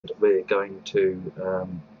we're going to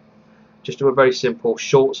just do a very simple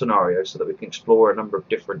short scenario so that we can explore a number of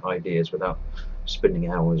different ideas without spending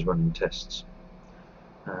hours running tests.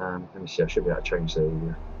 Let me see, I should be able to change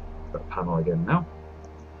that panel again now.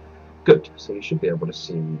 Good, so you should be able to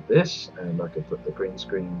see this, and I can put the green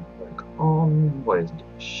screen back on. Why isn't it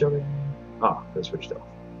showing? Ah, I switched it off.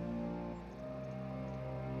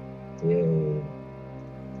 Yay.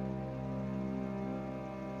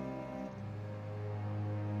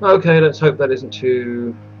 Okay, let's hope that isn't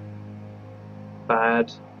too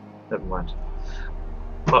bad. Never mind.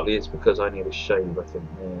 Partly it's because I need a shave, I think.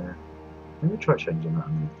 Yeah. Let me try changing that.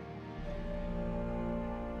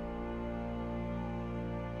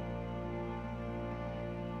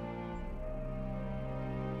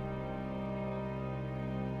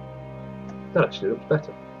 That actually looks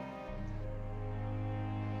better.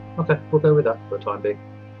 Okay, we'll go with that for the time being.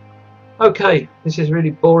 Okay, this is really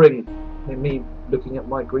boring. Me looking at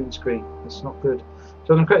my green screen. It's not good.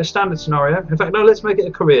 So I'm going to create a standard scenario. In fact, no, let's make it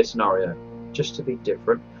a career scenario, just to be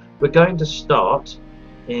different. We're going to start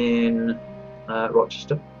in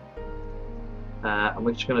Rochester, and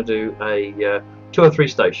we're just going to do a 2 or 3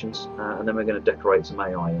 stations, and then we're going to decorate some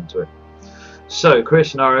AI into it. So, career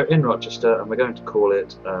scenario in Rochester, and we're going to call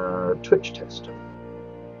it Twitch test.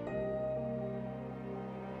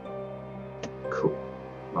 Cool.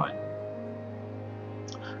 Right.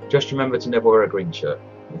 Just remember to never wear a green shirt.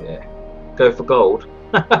 Yeah. Go for gold.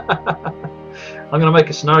 I'm going to make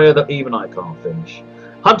a scenario that even I can't finish.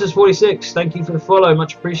 Hunters46, thank you for the follow,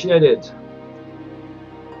 much appreciated.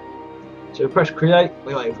 So we press create,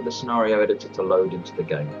 we wait for the scenario editor to load into the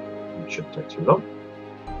game. It shouldn't take too long.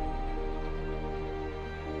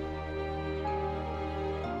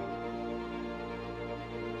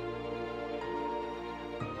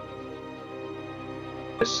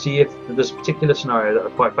 Let's see if there's a particular scenario that I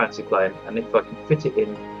quite fancy playing, and if I can fit it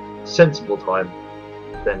in sensible time,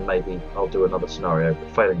 then maybe I'll do another scenario.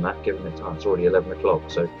 But failing that, given it's already 11 o'clock,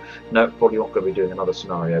 so no, probably not going to be doing another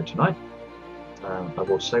scenario tonight. I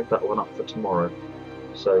will save that one up for tomorrow.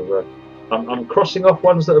 So I'm crossing off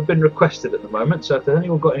ones that have been requested at the moment, so if there's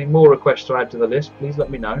anyone got any more requests to add to the list, please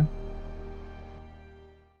let me know.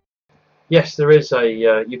 Yes, there is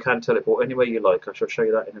a you can teleport anywhere you like. I shall show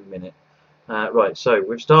you that in a minute. Right, so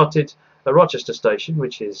we've started a Rochester station,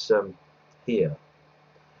 which is here.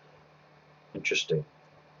 Interesting.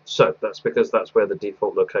 So that's because that's where the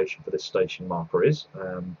default location for this station marker is.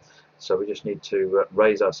 So we just need to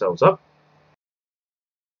raise ourselves up.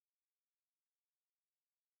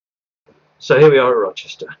 So here we are at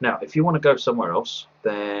Rochester. Now, if you want to go somewhere else,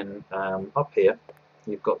 then up here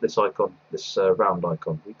you've got this icon, this round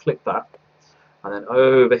icon. We click that, and then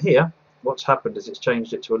over here, what's happened is it's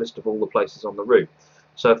changed it to a list of all the places on the route.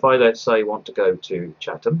 So if I, let's say, want to go to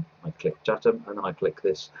Chatham, I click Chatham, and then I click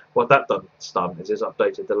this. What that's done is it's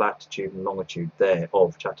updated the latitude and longitude there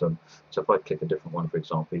of Chatham. So if I click a different one, for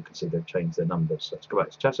example, you can see they've changed their numbers. So let's go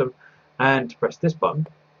back to Chatham and press this button.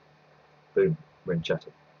 Boom, we're in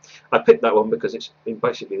Chatham. I picked that one because it's in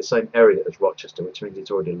basically the same area as Rochester, which means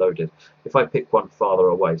it's already loaded. If I pick one farther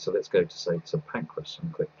away, so let's go to, say, St Pancras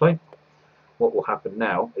and click play. What will happen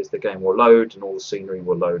now is the game will load and all the scenery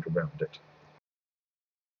will load around it.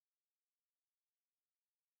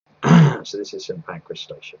 So this is St Pancras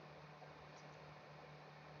Station.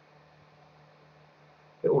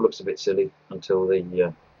 It all looks a bit silly until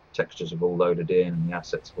the textures have all loaded in and the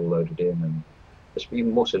assets have all loaded in, and it's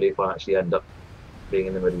even more silly if I actually end up being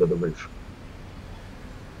in the middle of the roof.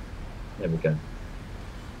 There we go.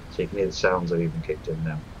 So you can hear the sounds have even kicked in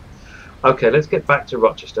now. Okay, let's get back to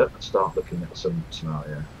Rochester and start looking at some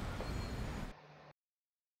scenario.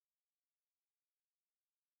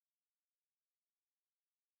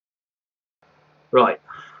 Right,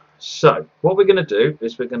 so what we're going to do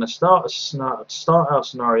is we're going to start our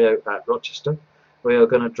scenario at Rochester. We are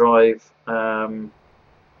going to drive to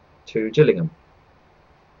Gillingham,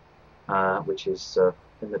 which is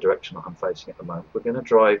in the direction that I'm facing at the moment. We're going to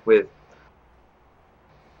drive with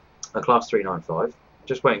a Class 395.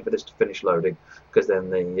 Just waiting for this to finish loading, because then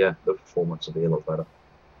the performance will be a lot better.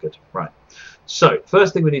 Good. Right. So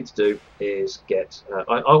first thing we need to do is get.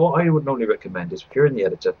 What I would normally recommend is, if you're in the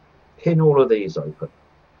editor, pin all of these open,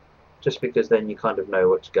 just because then you kind of know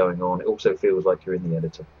what's going on. It also feels like you're in the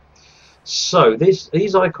editor. So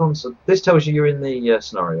these icons. This tells you you're in the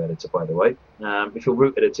scenario editor, by the way. If you're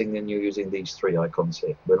route editing, then you're using these 3 icons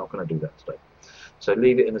here. We're not going to do that today. So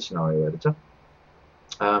leave it in the scenario editor.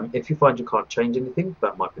 If you find you can't change anything,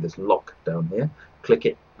 that might be this lock down here. Click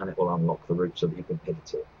it and it will unlock the route so that you can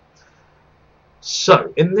edit it.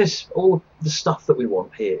 So in this, all the stuff that we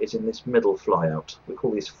want here is in this middle flyout. We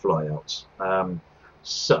call these flyouts.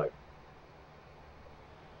 So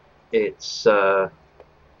it's on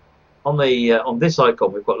this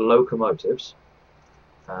icon we've got locomotives.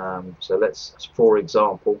 So let's, for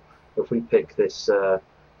example, if we pick this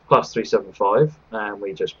class 375 and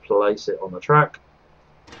we just place it on the track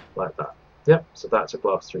like that. Yep, so that's a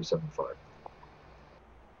class 375.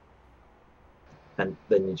 And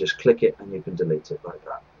then you just click it and you can delete it like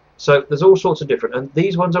that. So there's all sorts of different, and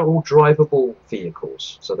these ones are all drivable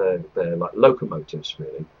vehicles. So they're like locomotives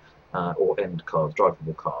really, or end cars,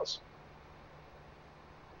 drivable cars.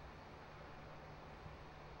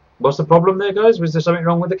 What's the problem there, guys? Was there something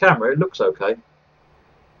wrong with the camera? It looks okay.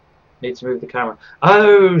 Need to move the camera.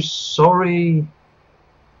 Oh, sorry.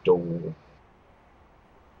 Door.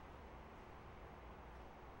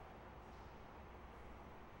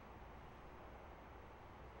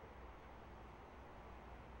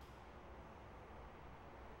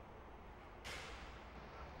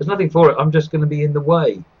 There's nothing for it. I'm just going to be in the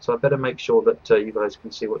way, so I better make sure that you guys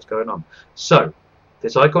can see what's going on. So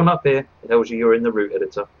this icon up here tells you you're in the root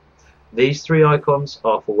editor. These three icons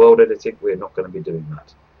are for world editing. We're not going to be doing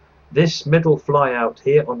that. This middle flyout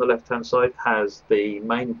here on the left hand side has the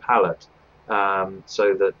main palette,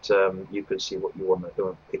 so that you can see what you want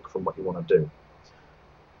to pick from what you want to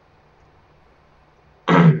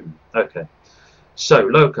do. Okay, so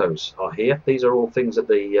locos are here. These are all things that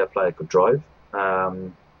the player could drive.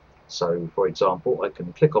 So for example, I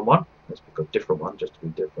can click on one. Let's pick a different one just to be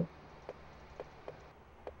different.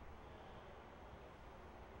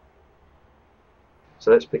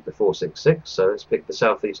 So let's pick the 466. So let's pick the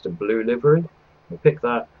Southeastern Blue livery. We'll pick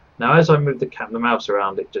that. Now as I move the mouse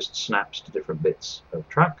around, it just snaps to different bits of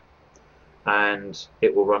track, and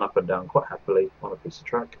it will run up and down quite happily on a piece of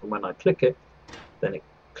track. And when I click it, then it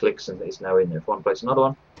clicks and it's now in there. If I want to place another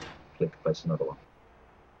one, click, place another one.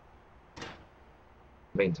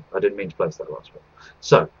 I didn't mean to place that last one.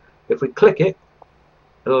 So if we click it,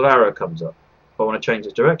 a little arrow comes up. If I want to change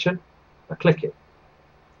its direction, I click it.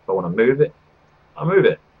 If I want to move it, I move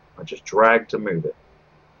it. I just drag to move it.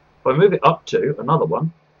 If I move it up to another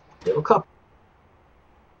one, it will come.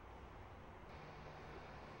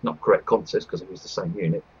 Not correct consist because it was the same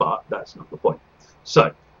unit, but that's not the point.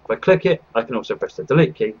 So if I click it, I can also press the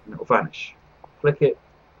delete key and it will vanish. Click it,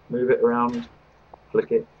 move it around,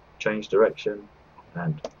 click it, change direction,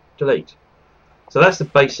 and delete. So that's the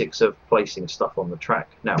basics of placing stuff on the track.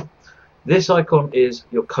 Now this icon is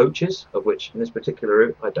your coaches, of which in this particular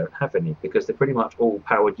route I don't have any because they're pretty much all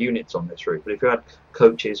powered units on this route. But if you had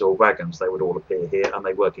coaches or wagons, they would all appear here and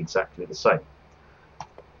they work exactly the same.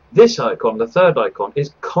 This icon, the third icon,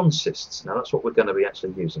 is consists. Now that's what we're going to be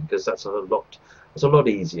actually using because that's a lot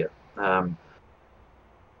easier,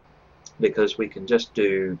 because we can just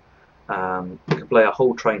do we can play a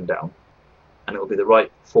whole train down and it will be the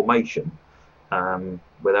right formation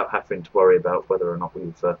without having to worry about whether or not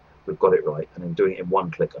we've got it right, and then doing it in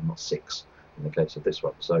one click and not six in the case of this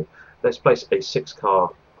one. So let's place a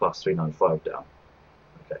 6-car class 395 down.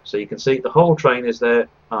 Okay, so you can see the whole train is there,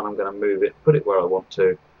 and I'm going to move it, put it where I want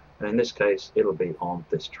to, and in this case it'll be on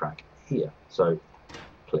this track here. So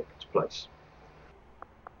click to place.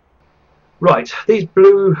 Right, these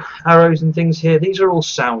blue arrows and things here, these are all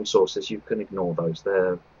sound sources. You can ignore those.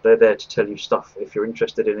 They're there to tell you stuff if you're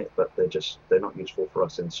interested in it, but they're not useful for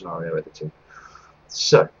us in scenario editing.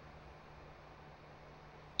 So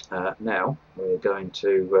now we're going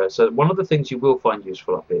to so one of the things you will find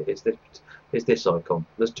useful up here is this icon.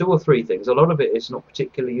 There's 2 or 3 things. A lot of it is not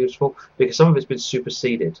particularly useful because some of it's been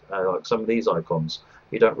superseded. Like some of these icons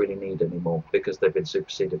you don't really need anymore because they've been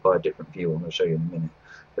superseded by a different view. I'm going to show you in a minute.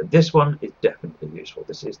 But this one is definitely useful.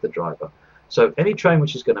 This is the driver. So any train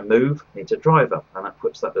which is going to move needs a driver, and that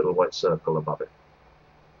puts that little white circle above it.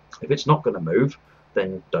 If it's not going to move,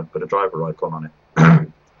 then don't put a driver icon on it.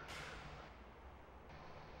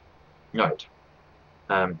 Right.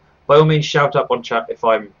 By all means, shout up on chat if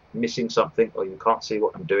I'm missing something or you can't see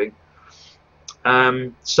what I'm doing.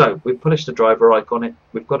 So we've published a driver icon on it.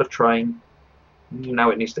 We've got a train. Now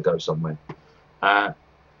it needs to go somewhere.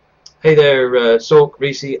 Hey there, Sork,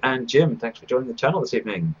 Reese, and Jim. Thanks for joining the channel this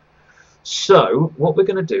evening. So what we're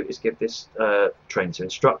going to do is give this train some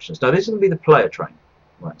instructions. Now this is going to be the player train.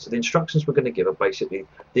 Right. So the instructions we're going to give are basically,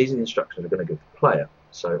 these are the instructions we're going to give the player.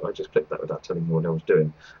 So I just clicked that without telling you what I was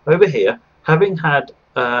doing. Over here, having had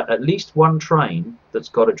at least one train that's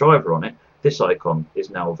got a driver on it, this icon is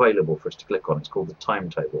now available for us to click on. It's called the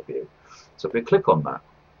timetable view. So if we click on that,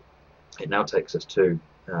 it now takes us to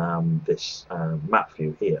this map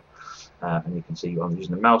view here. And you can see I'm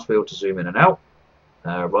using the mouse wheel to zoom in and out.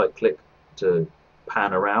 Right click to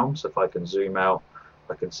pan around. So if I can zoom out,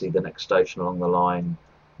 I can see the next station along the line,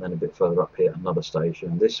 then a bit further up here another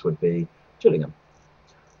station. This would be Gillingham.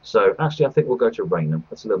 So actually I think we'll go to Rainham.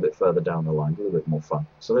 That's a little bit further down the line, a little bit more fun.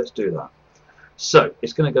 So let's do that. So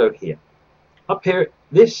it's going to go here. Up here,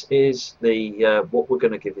 this is the what we're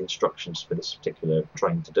going to give the instructions for this particular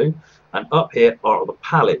train to do, and up here are the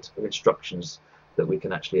palette of instructions that we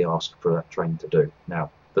can actually ask for that train to do. Now,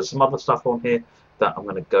 there's some other stuff on here that I'm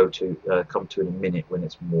going to come to in a minute when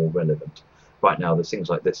it's more relevant. Right now, there's things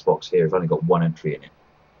like this box here has only got one entry in it.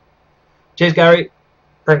 Cheers, Gary.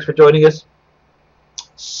 Thanks for joining us.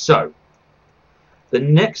 So, the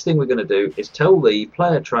next thing we're going to do is tell the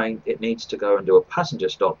player train it needs to go and do a passenger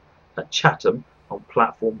stop at Chatham on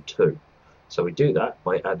platform 2. So we do that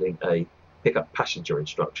by adding a pick up passenger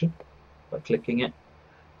instruction by clicking it,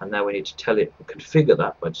 and now we need to tell it, configure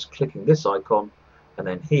that by just clicking this icon, and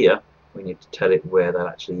then here we need to tell it where that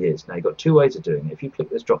actually is. Now you've got two ways of doing it. If you click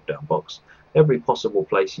this drop down box, every possible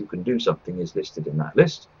place you can do something is listed in that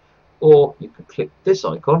list, or you can click this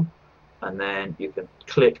icon and then you can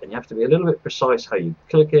click, and you have to be a little bit precise how you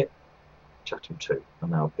click it, Chatham 2,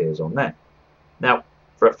 and now appears on there. Now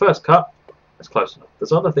for a first cut, that's close enough.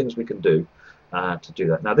 There's other things we can do to do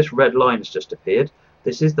that. Now this red line has just appeared.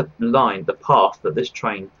 This is the line, the path that this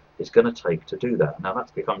train is going to take to do that. Now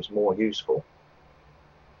that becomes more useful.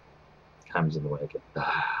 Cam's in the way again.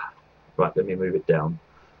 Right, let me move it down.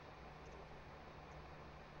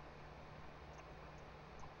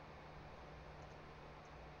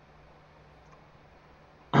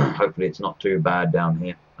 Hopefully it's not too bad down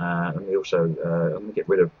here. Let me also I'm going to get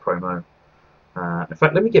rid of promo. In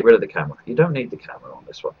fact, let me get rid of the camera. You don't need the camera on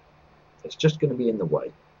this one. It's just going to be in the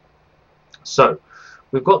way. So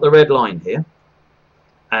we've got the red line here,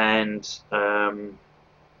 and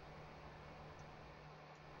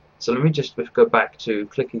so let me just go back to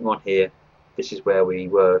clicking on here. This is where we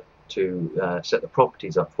were to set the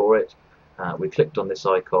properties up for it. We clicked on this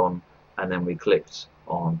icon, and then we clicked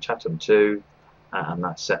on Chatham 2, and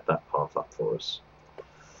that set that path up for us.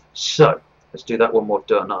 So let's do that one more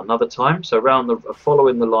another time. So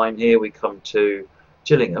following the line here, we come to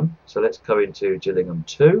Gillingham. So let's go into Gillingham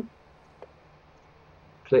 2.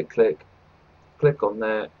 Click, click, click on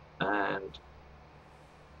there, and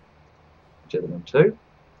Gillingham 2.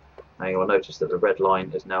 Now you'll notice that the red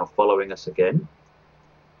line is now following us again.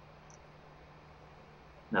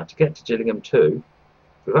 Now to get to Gillingham 2,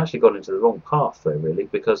 we've actually gone into the wrong path there really,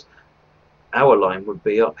 because our line would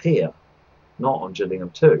be up here, not on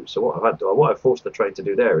Gillingham 2. So what I've forced the train to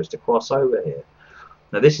do there is to cross over here.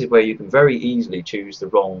 Now this is where you can very easily choose the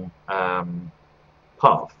wrong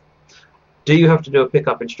path. Do you have to do a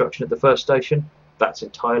pickup instruction at the first station? That's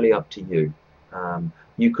entirely up to you.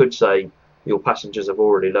 You could say your passengers have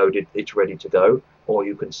already loaded, it's ready to go, or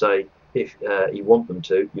you can say, if you want them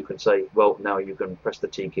to, you can say, well, now you can press the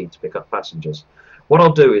T key to pick up passengers. What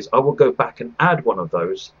I'll do is I will go back and add one of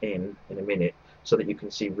those in a minute, so that you can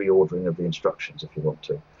see reordering of the instructions if you want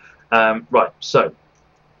to. Right, so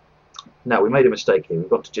now we made a mistake here. We've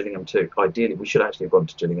got to Gillingham 2. Ideally, we should actually have gone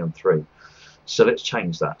to Gillingham 3. So let's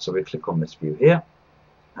change that. So we click on this view here,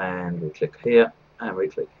 and we click here, and we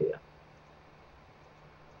click here.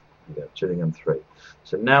 We go Gillingham 3.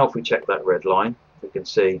 So now if we check that red line, we can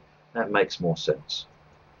see that makes more sense.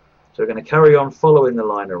 So we're going to carry on following the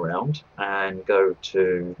line around and go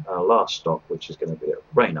to our last stop, which is going to be at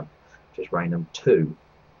Rainham, which is Rainham 2.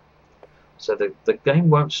 So the game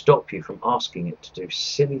won't stop you from asking it to do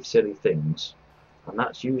silly things, and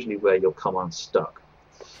that's usually where you'll come unstuck.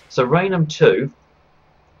 So Rainham 2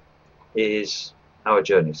 is our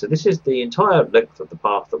journey. So this is the entire length of the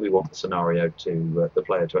path that we want the scenario to the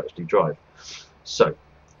player to actually drive. So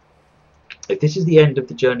if this is the end of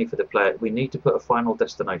the journey for the player, we need to put a final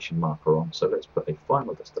destination marker on. So let's put a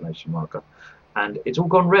final destination marker, and it's all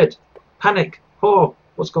gone red. Panic! Oh,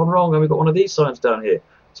 what's gone wrong? And we've got one of these signs down here.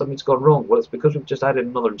 Something's gone wrong. Well, it's because we've just added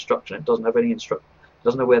another instruction. It doesn't have any instruction. It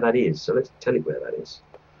doesn't know where that is. So let's tell it where that is,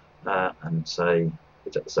 and say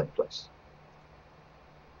it's at the same place.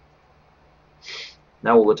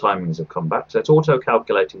 Now all the timings have come back, so it's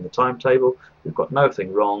auto-calculating the timetable. We've got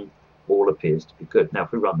nothing wrong. All appears to be good. Now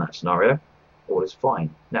if we run that scenario, all is fine.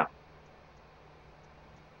 Now,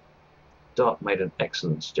 Dark made an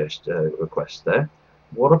excellent request there.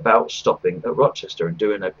 What about stopping at Rochester and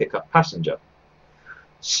doing a pickup passenger?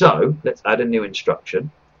 So let's add a new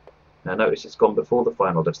instruction. Now notice it's gone before the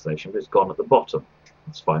final destination, but it's gone at the bottom.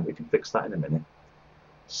 That's fine, we can fix that in a minute.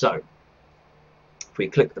 So if we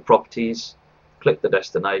click the properties, click the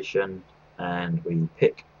destination, and we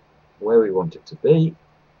pick where we want it to be.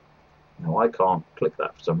 Now I can't click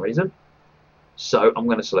that for some reason, so I'm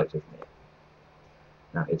going to select it from here.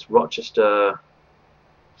 Now it's Rochester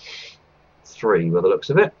 3 by the looks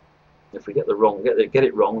of it. If we get the wrong, get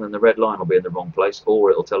it wrong, then the red line will be in the wrong place,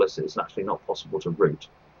 or it'll tell us it's actually not possible to route.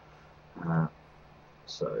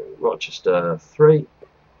 So Rochester 3.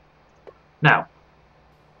 Now,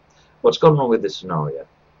 what's gone wrong with this scenario?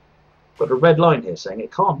 Got a red line here saying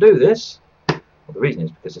it can't do this. Well, the reason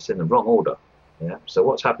is because it's in the wrong order. Yeah. So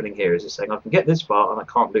what's happening here is it's saying I can get this far and I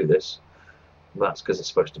can't do this. Well, that's because it's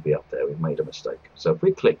supposed to be up there. We've made a mistake. So if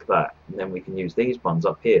we click that, then we can use these buttons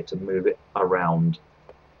up here to move it around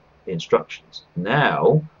the instructions.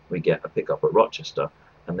 Now we get a pickup at Rochester,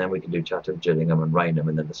 and then we can do Chatham, Gillingham, and Raynham,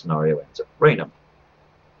 and then the scenario ends at Raynham.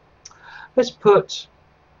 Let's put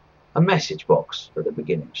a message box at the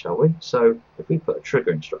beginning, shall we? So if we put a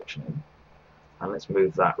trigger instruction in, and let's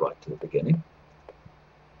move that right to the beginning,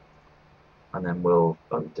 and then we'll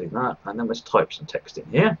undo that, and then let's type some text in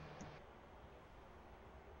here.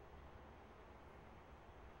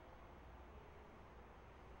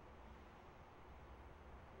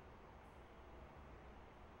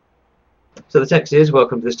 So the text is,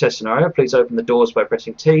 welcome to this test scenario. Please open the doors by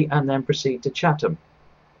pressing T and then proceed to Chatham.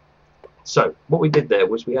 So what we did there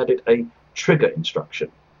was we added a trigger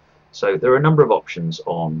instruction. So there are a number of options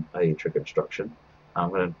on a trigger instruction. I'm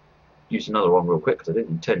going to use another one real quick because I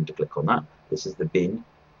didn't intend to click on that. This is the bin.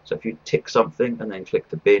 So if you tick something and then click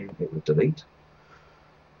the bin, it will delete.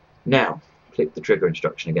 Now, click the trigger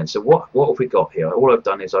instruction again. So what have we got here? All I've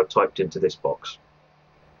done is I've typed into this box.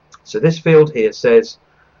 So this field here says,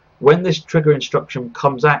 when this trigger instruction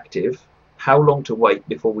comes active, how long to wait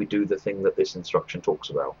before we do the thing that this instruction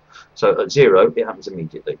talks about. So at 0, it happens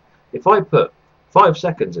immediately. If I put 5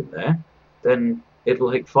 seconds in there, then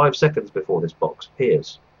it'll take 5 seconds before this box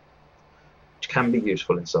appears, which can be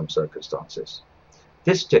useful in some circumstances.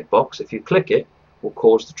 This tick box, if you click it, will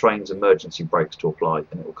cause the train's emergency brakes to apply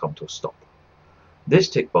and it will come to a stop. This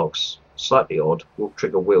tick box, slightly odd, will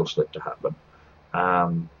trigger wheel slip to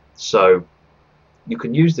happen. So you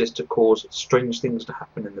can use this to cause strange things to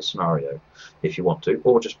happen in the scenario if you want to,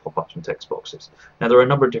 or just pop up some text boxes. Now there are a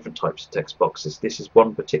number of different types of text boxes. This is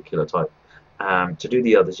one particular type. To do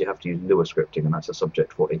the others you have to use Lua scripting, and that's a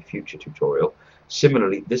subject for a future tutorial.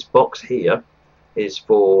 Similarly, this box here is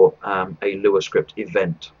for a Lua script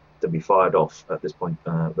event to be fired off at this point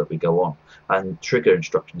that we go on, and trigger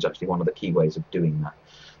instruction is actually one of the key ways of doing that.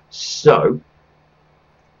 So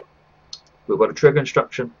we've got a trigger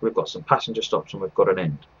instruction, we've got some passenger stops, and we've got an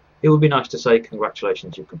end. It would be nice to say,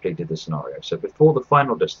 congratulations, you've completed the scenario. So before the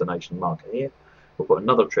final destination marker here, we'll put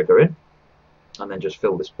another trigger in, and then just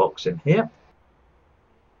fill this box in here.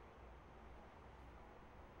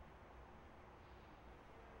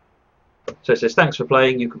 So it says, thanks for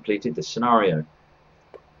playing, you completed this scenario.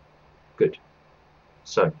 Good.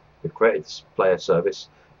 So we've created this player service,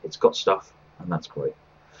 it's got stuff, and that's great.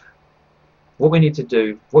 What we need to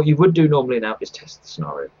do, what you would do normally now, is test the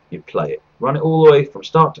scenario. You play it, run it all the way from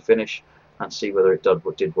start to finish, and see whether it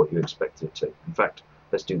did what you expected it to. In fact,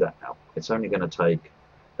 let's do that now. It's only going to take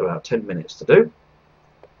about 10 minutes to do.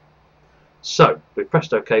 So we've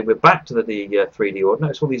pressed OK. We're back to the 3D order.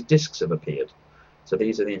 Notice all these discs have appeared. So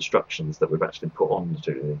these are the instructions that we've actually put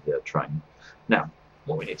onto the train. Now,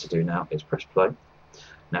 what we need to do now is press play.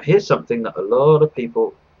 Now here's something that a lot of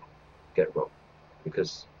people get wrong,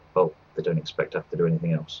 because, well, they don't expect to have to do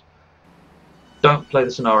anything else. Don't play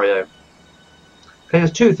the scenario. Okay,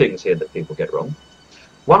 there's two things here that people get wrong.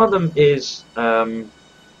 One of them is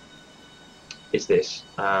this.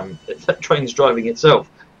 That train's driving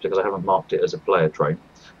itself, because I haven't marked it as a player train.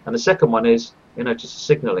 And the second one is, you notice the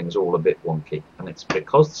signalling is all a bit wonky, and it's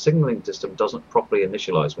because the signalling system doesn't properly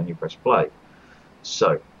initialize when you press play.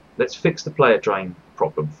 So let's fix the player train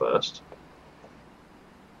problem first.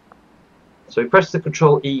 So we press the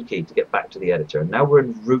Control E key to get back to the editor, and now we're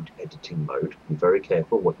in route editing mode. Be very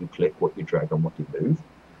careful what you click, what you drag, and what you move.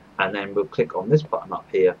 And then we'll click on this button up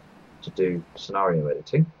here to do scenario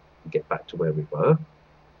editing and get back to where we were.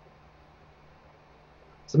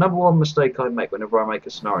 It's the number one mistake I make whenever I make a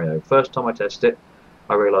scenario. First time I test it,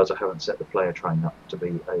 I realise I haven't set the player train up to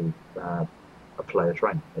be a player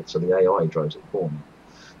train. So the AI drives it for me.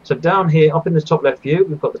 So down here, up in the top left view,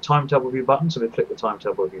 we've got the timetable view button, so we click the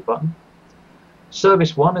timetable view button.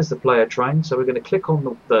 Service 1 is the player train, so we're going to click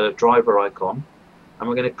on the driver icon, and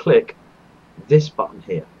we're going to click this button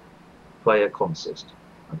here, player consist,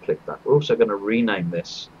 and click that. We're also going to rename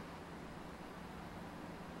this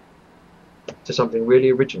to something really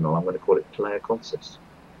original. I'm going to call it player consist.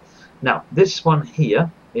 Now this one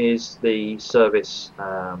here is the service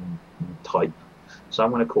type, So I'm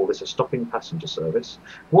going to call this a stopping passenger service.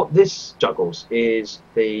 What this juggles is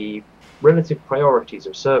the relative priorities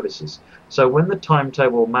of services. So when the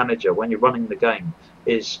timetable manager, when you're running the game,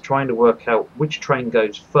 is trying to work out which train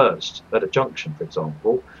goes first at a junction, for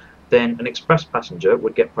example, then an express passenger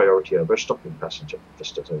would get priority over a stopping passenger,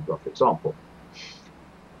 just as a rough example.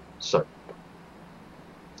 So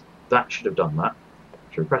that should have done that.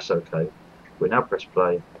 So we press OK, we now press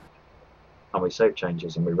play, and we save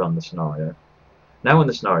changes and we run the scenario. Now when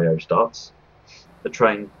the scenario starts, the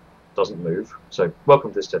train doesn't move. So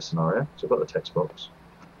welcome to this test scenario. So we've got the text box,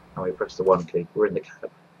 and we press the 1 key. We're in the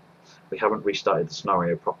cab. We haven't restarted the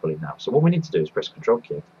scenario properly now. So what we need to do is press Control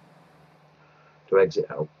Q to exit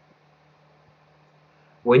out.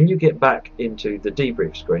 When you get back into the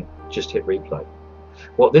debrief screen, just hit replay.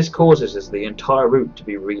 What this causes is the entire route to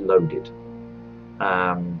be reloaded.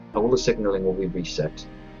 All the signalling will be reset,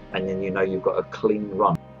 and then you know you've got a clean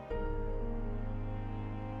run.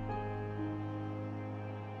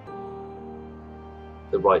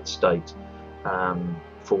 The right state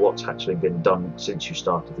for what's actually been done since you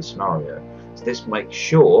started the scenario. So this makes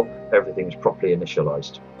sure everything is properly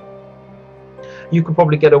initialized. You can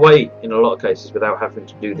probably get away in a lot of cases without having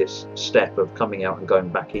to do this step of coming out and going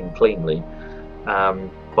back in cleanly,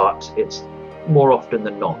 but it's more often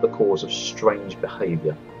than not the cause of strange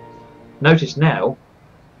behaviour. Notice now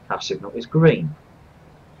our signal is green.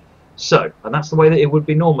 So, and that's the way that it would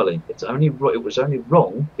be normally. It was only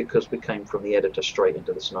wrong because we came from the editor straight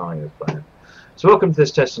into the scenario player. So welcome to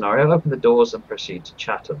this test scenario. Open the doors and proceed to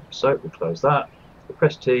Chatham. So we close that, we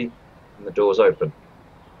press T, and the doors open.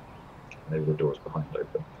 Maybe the doors behind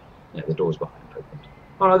open. Yeah, the doors behind opened.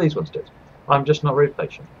 Oh no, these ones did. I'm just not very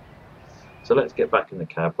patient. So let's get back in the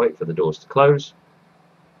cab, wait for the doors to close,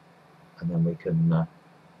 and then we can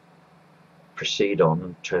proceed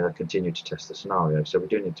on and continue to test the scenario. So we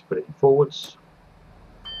do need to put it in forwards.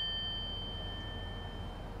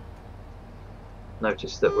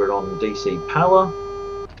 Notice that we're on DC power.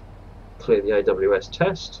 Clear the AWS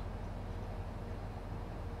test.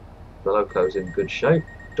 The loco's in good shape.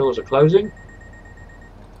 Doors are closing.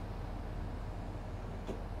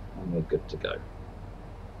 And we're good to go.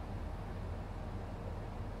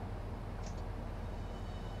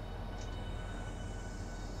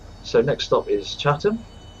 So next stop is Chatham.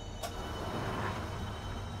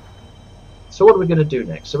 So what are we going to do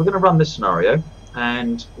next? So we're going to run this scenario,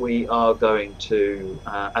 and we are going to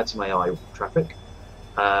add some AI traffic.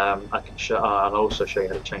 I'll also show you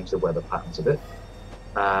how to change the weather patterns a bit.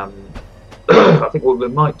 I think what we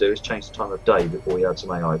might do is change the time of day before we add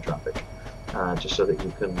some AI traffic, just so that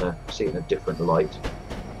you can see it in a different light.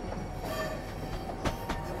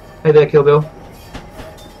 Hey there, Kill Bill.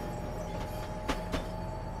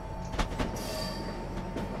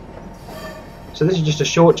 So this is just a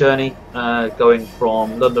short journey going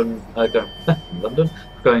from London,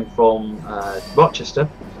 going from Rochester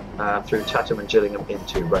through Chatham and Gillingham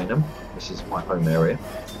into Rainham. This is my home area.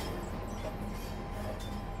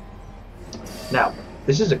 Now,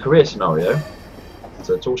 this is a career scenario,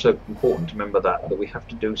 so it's also important to remember that we have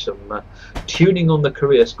to do some tuning on the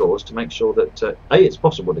career scores to make sure that A, it's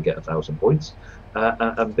possible to get 1,000 points,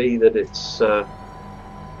 and B, that it's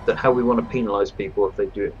that how we want to penalise people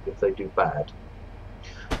if they do bad.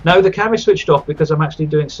 Now the camera is switched off because I'm actually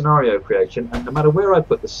doing scenario creation, and no matter where I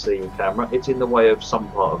put the camera, it's in the way of some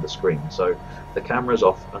part of the screen. So the camera's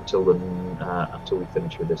off until we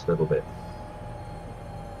finish with this little bit.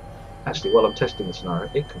 Actually, while I'm testing the scenario,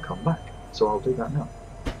 it can come back, so I'll do that now.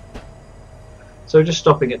 So just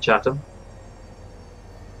stopping at Chatham.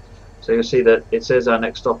 So you'll see that it says our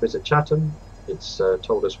next stop is at Chatham. It's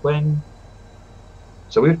told us when.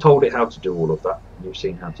 So we've told it how to do all of that. You've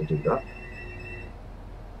seen how to do that.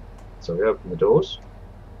 So we open the doors.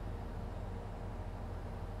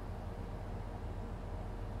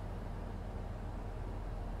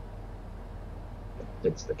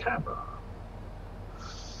 It's the camera.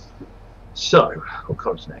 So, what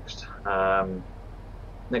comes next?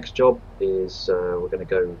 Next job is we're going to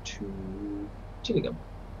go to Gillingham.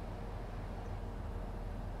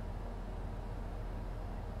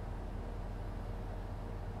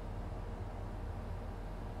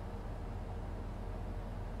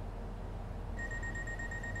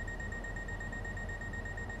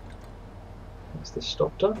 That's the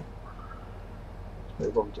stop done. Let's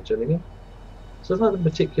move on to Gillingham. So there's nothing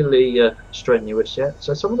particularly strenuous yet.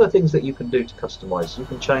 So some of the things that you can do to customize, you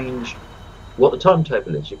can change what the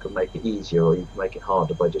timetable is. You can make it easier or you can make it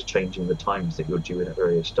harder by just changing the times that you're due in at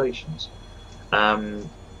various stations.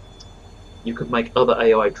 you could make other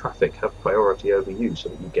AI traffic have priority over you, so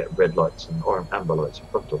that you get red lights and or amber lights in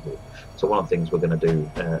front of you. So one of the things we're going to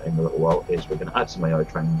do in a little while is we're going to add some AI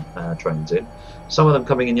trains in. Some of them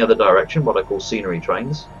coming in the other direction, what I call scenery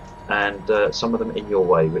trains, and some of them in your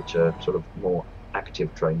way, which are sort of more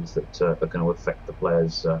active trains that are going to affect the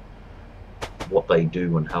players, what they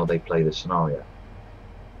do and how they play the scenario.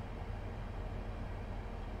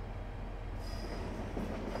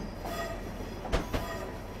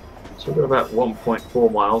 So we've got about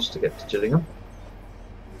 1.4 miles to get to Gillingham.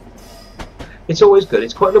 It's always good.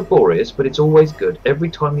 It's quite laborious, but it's always good. Every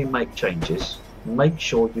time you make changes, make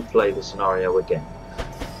sure you play the scenario again.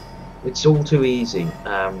 It's all too easy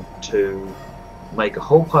to make a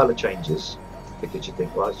whole pile of changes because you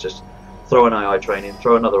think, well, let's just throw an AI train in,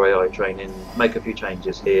 throw another AI train in, make a few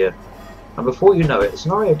changes here, and before you know it, the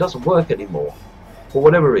scenario doesn't work anymore. For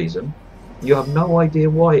whatever reason, you have no idea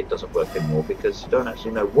why it doesn't work anymore because you don't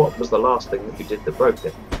actually know what was the last thing that you did that broke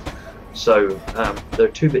it. So there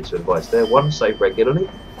are two bits of advice there. One, save regularly.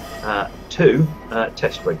 Two,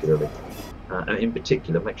 test regularly. And in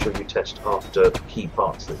particular, make sure you test after key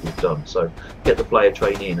parts that you've done. So get the player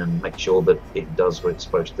train in and make sure that it does what it's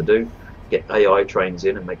supposed to do. Get AI trains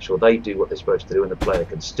in and make sure they do what they're supposed to do and the player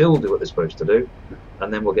can still do what they're supposed to do.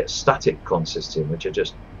 And then we'll get static consists in, which are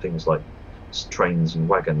just things like trains and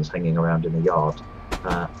wagons hanging around in the yard.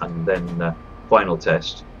 And then final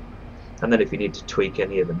test. And then if you need to tweak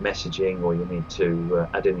any of the messaging or you need to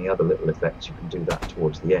add any other little effects, you can do that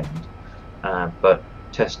towards the end. But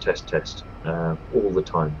test all the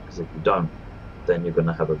time, because if you don't, then you're going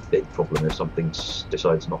to have a big problem if something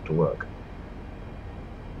decides not to work.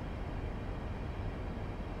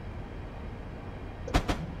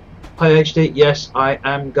 Hi HD, yes, I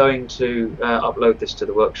am going to upload this to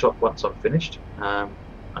the workshop once I'm finished and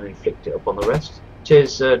inflict it upon the rest.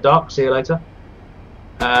 Cheers, Dark, see you later.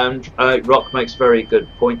 And Rock makes a very good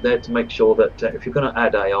point there to make sure that if you're going to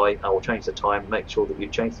add AI, I will change the time, make sure that you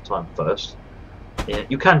change the time first. Yeah,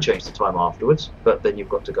 you can change the time afterwards, but then you've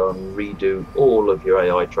got to go and redo all of your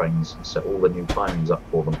AI trains and set all the new timings up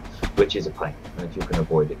for them, which is a pain, and if you can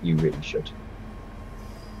avoid it, you really should.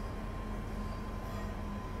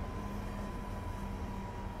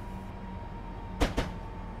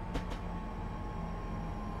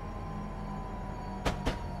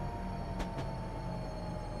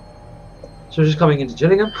 So just coming into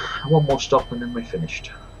Gillingham, one more stop and then we're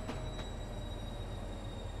finished.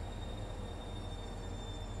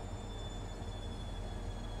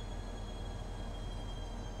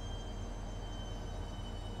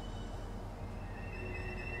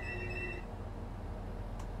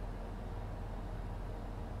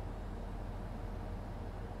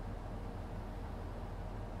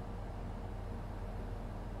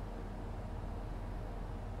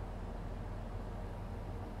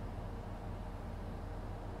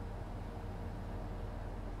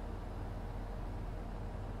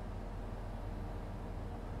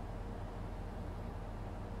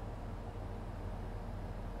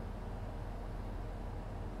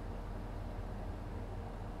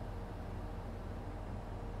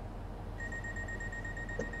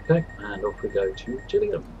 Okay, and off we go to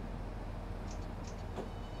Gillingham.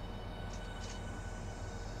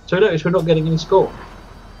 So notice we're not getting any score.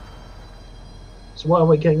 So why are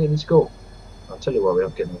we getting any score? I'll tell you why we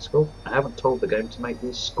aren't getting any score. I haven't told the game to make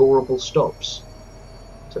these scoreable stops.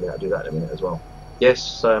 I'll tell you how to do that in a minute as well.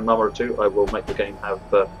 Yes, Mama or two, I will make the game have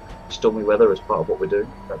stormy weather as part of what we're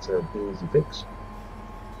doing. That's an easy fix.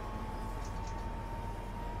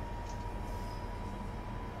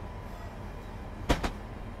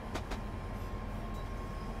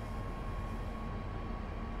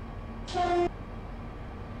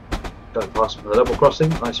 Don't pass from the level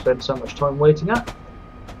crossing I spent so much time waiting at.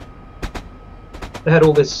 They had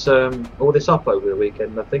all this up over the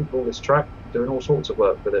weekend, I think, all this track, doing all sorts of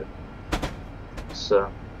work with it.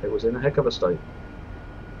 So it was in a heck of a state.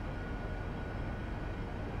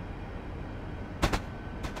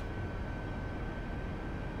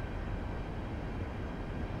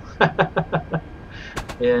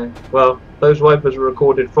 Yeah, well, those wipers were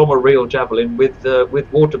recorded from a real javelin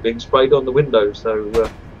with water being sprayed on the window,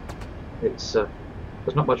 so it's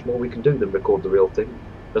there's not much more we can do than record the real thing.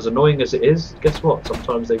 As annoying as it is, guess what?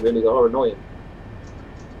 Sometimes they really are annoying.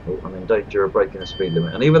 Oh, I'm in danger of breaking the speed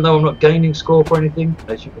limit, and even though I'm not gaining score for anything,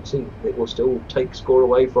 as you can see, it will still take score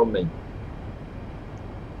away from me.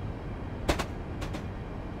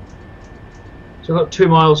 So I've got 2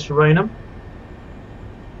 miles to Raynham.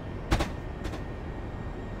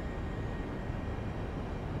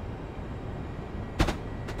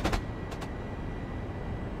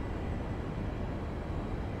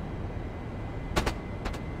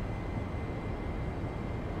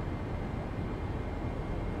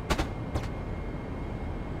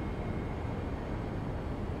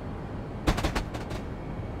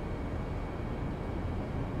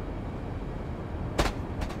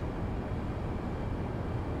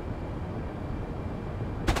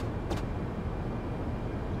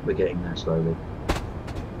 we're getting there slowly.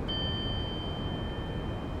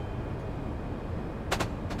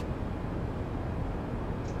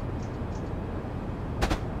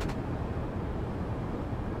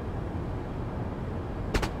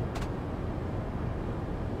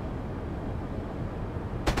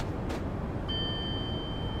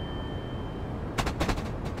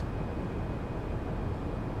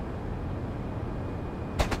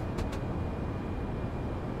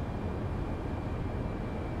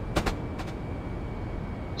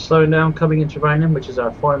 Slowing down, coming into Rainham, which is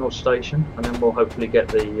our final station, and then we'll hopefully get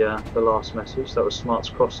the last message. That was Smart's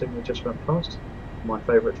Crossing we just went past, my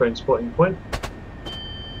favourite train spotting point.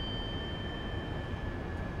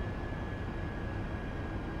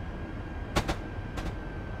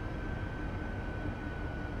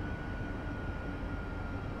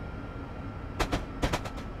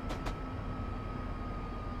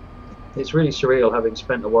 It's really surreal having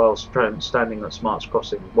spent a while standing at Smart's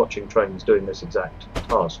Crossing watching trains doing this exact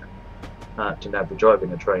task to now be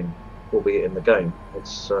driving a train, albeit in the game.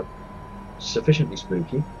 It's sufficiently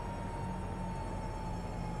spooky.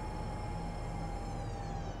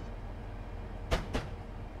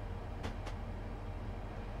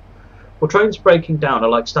 Well, trains breaking down are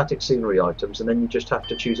like static scenery items, and then you just have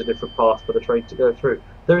to choose a different path for the train to go through.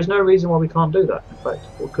 There is no reason why we can't do that. In fact,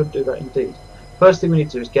 we could do that indeed. First thing we need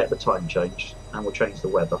to do is get the time changed, and we'll change the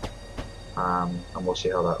weather, and we'll see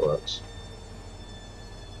how that works.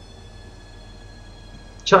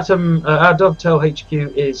 Chatham, our Dovetail HQ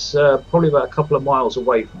is probably about a couple of miles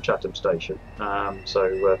away from Chatham Station,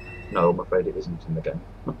 so no, I'm afraid it isn't in the game.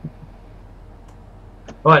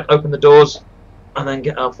 Right, open the doors, and then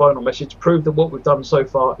get our final message, prove that what we've done so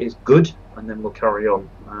far is good, and then we'll carry on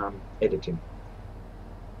editing.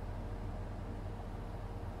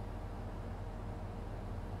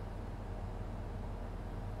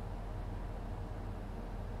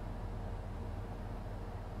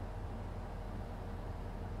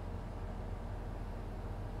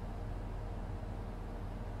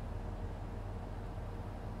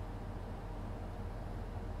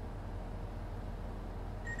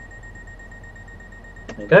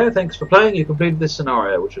 Okay, thanks for playing. You completed this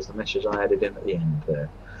scenario, which was the message I added in at the end there.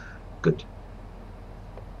 Good.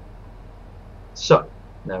 So,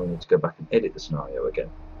 now we need to go back and edit the scenario again.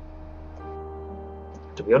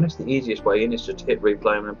 To be honest, the easiest way in is just to hit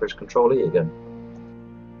replay and then press Ctrl E again.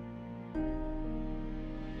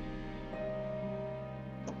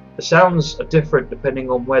 The sounds are different depending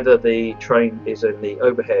on whether the train is in the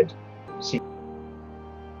overhead seat.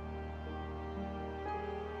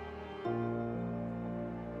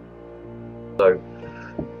 So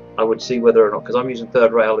I would see whether or not, because I'm using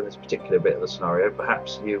third rail in this particular bit of the scenario,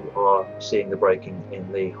 perhaps you are seeing the braking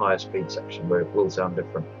in the higher speed section where it will sound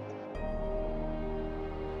different.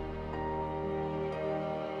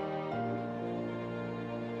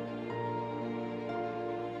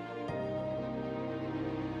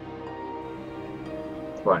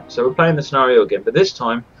 Right, so we're playing the scenario again, but this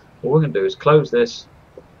time what we're going to do is close this.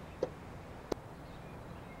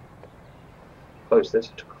 Close this,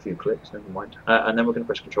 it took a few clicks, never mind. And then we're going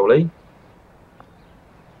to press Ctrl E.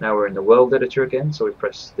 Now we're in the world editor again, so we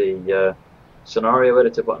press the scenario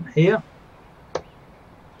editor button here.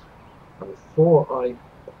 And before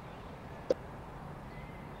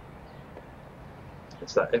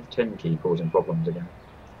it's that F10 key causing problems again.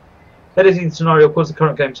 Editing the scenario will cause the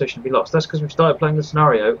current game session to be lost. That's because we've started playing the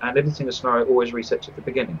scenario, and editing the scenario always resets at the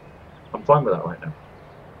beginning. I'm fine with that right now.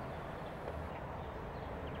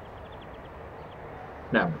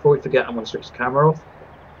 Now, before we forget, I'm going to switch the camera off.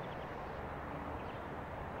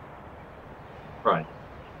 Right.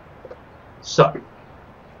 So,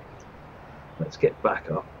 let's get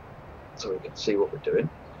back up so we can see what we're doing.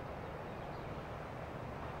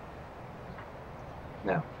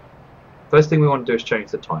 Now, first thing we want to do is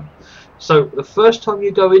change the time. So, the first time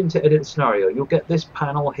you go in to edit the scenario, you'll get this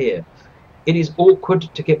panel here. It is awkward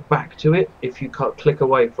to get back to it if you click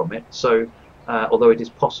away from it. So, although it is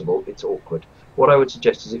possible, it's awkward. What I would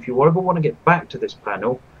suggest is if you ever want to get back to this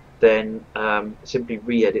panel, then simply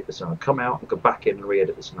re-edit the scenario. Come out and go back in and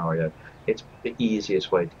re-edit the scenario. It's the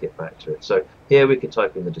easiest way to get back to it. So here we can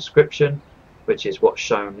type in the description, which is what's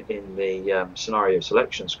shown in the scenario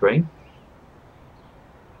selection screen.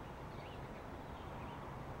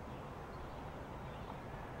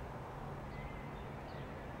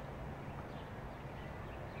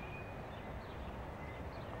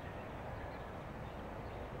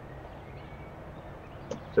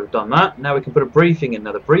 So we've done that. Now we can put a briefing in.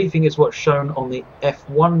 Now the briefing is what's shown on the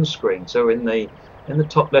F1 screen. So in the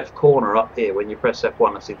top left corner up here, when you press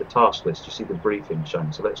F1, I see the task list. You see the briefing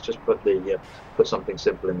shown. So let's just put something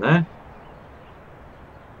simple in there.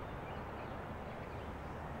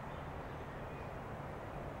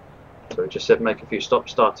 So we just said make a few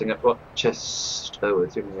stops starting at Rochester. Oh, we're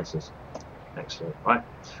doing yeses. Excellent. Right.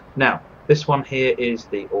 Now, this one here is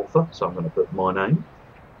the author, so I'm going to put my name.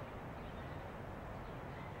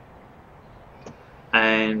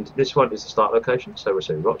 And this one is the start location, so we'll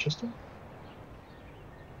say Rochester.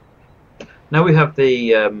 Now we have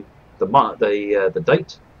the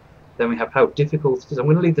date. Then we have how difficult it is. I'm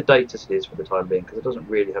going to leave the date as it is for the time being because it doesn't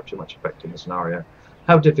really have too much effect in the scenario.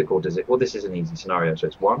 How difficult is it? Well, this is an easy scenario, so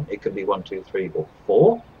it's 1. It could be 1, 2, 3, or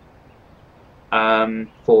 4.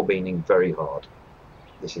 4 meaning very hard.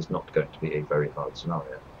 This is not going to be a very hard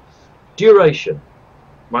scenario. Duration.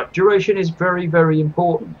 Right, duration is very, very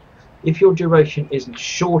important. If your duration is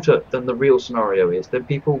shorter than the real scenario is, then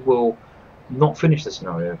people will not finish the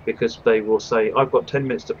scenario because they will say, I've got 10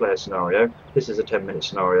 minutes to play a scenario, this is a 10-minute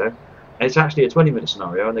scenario, and it's actually a 20-minute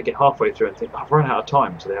scenario, and they get halfway through and think, I've run out of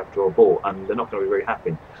time, so they have to abort, and they're not going to be very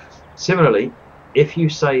happy. Similarly, if you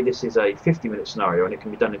say this is a 50-minute scenario and it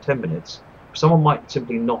can be done in 10 minutes, someone might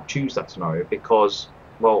simply not choose that scenario because,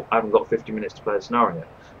 well, I haven't got 50 minutes to play a scenario.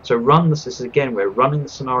 So this is again, we're running the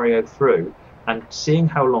scenario through and seeing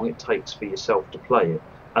how long it takes for yourself to play it.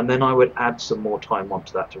 And then I would add some more time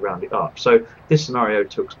onto that to round it up. So this scenario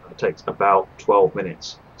takes about 12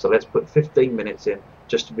 minutes. So let's put 15 minutes in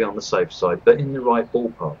just to be on the safe side, but in the right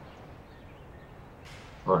ballpark.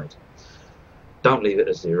 Right. Don't leave it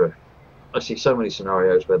as 0. I see so many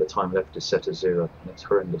scenarios where the time left is set as 0, and it's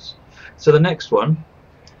horrendous. So the next one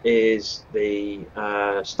is the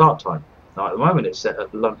start time. Now at the moment it's set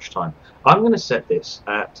at lunchtime. I'm going to set this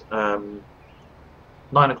at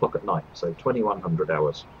 9 o'clock at night, so 2100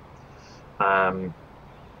 hours.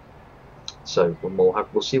 So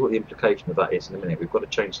we'll see what the implication of that is in a minute. We've got to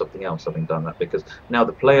change something else having done that, because now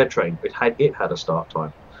the player train, it had a start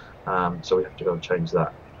time, so we have to go and change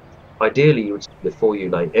that. Ideally, you would before you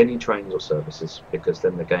lay any trains or services, because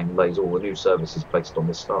then the game lays all the new services based on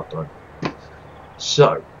this start time.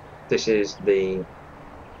 So this is the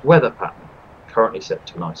weather pattern, currently set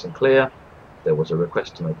to nice and clear. There was a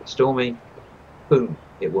request to make it stormy. Boom,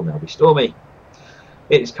 it will now be stormy.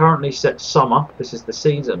 It is currently set summer. This is the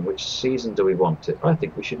season. Which season do we want it? I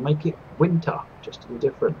think we should make it winter, just to be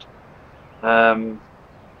different. I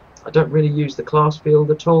don't really use the class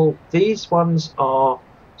field at all. These ones are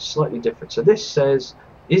slightly different. So this says,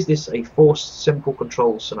 is this a forced simple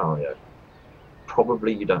control scenario?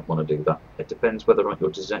 Probably you don't want to do that. It depends whether or not you're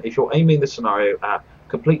designing. If you're aiming the scenario at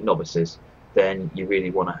complete novices, then you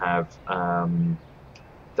really want to have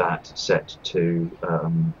that set to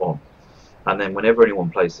on. And then whenever anyone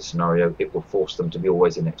plays the scenario, it will force them to be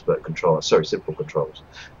always in expert controls. Sorry, simple controls.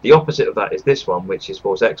 The opposite of that is this one, which is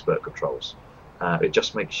force expert controls. It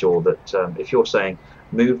just makes sure that if you're saying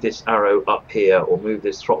move this arrow up here or move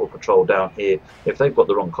this throttle control down here, if they've got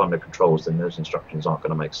the wrong kind of controls, then those instructions aren't going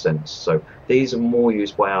to make sense. So these are more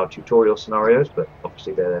used by our tutorial scenarios, but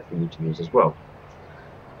obviously they're there for you to use as well.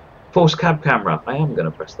 Force cab camera, I am going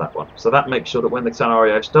to press that one. So that makes sure that when the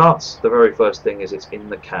scenario starts, the very first thing is it's in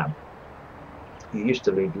the cab. You used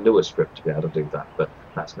to need Lewis script to be able to do that, but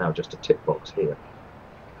that's now just a tick box here.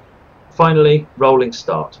 Finally, rolling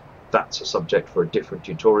start. That's a subject for a different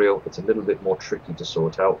tutorial. It's a little bit more tricky to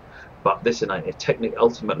sort out, but this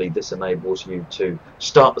ultimately this enables you to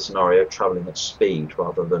start the scenario travelling at speed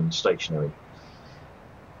rather than stationary.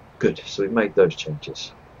 Good, so we've made those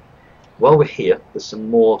changes. While we're here, there's some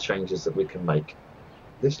more changes that we can make.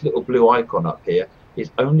 This little blue icon up here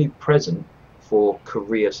is only present for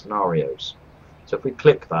career scenarios. So if we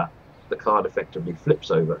click that, the card effectively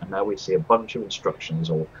flips over, and now we see a bunch of instructions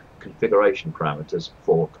or configuration parameters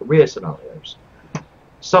for career scenarios.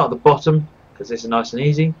 Start at the bottom, because this is nice and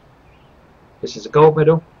easy. This is a gold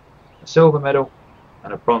medal, a silver medal,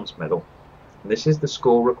 and a bronze medal. And this is the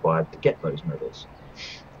score required to get those medals.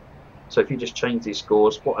 So if you just change these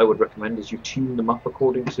scores, what I would recommend is you tune them up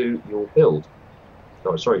according to your build.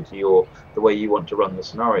 Oh, sorry, to the way you want to run the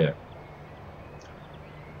scenario.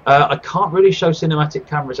 I can't really show cinematic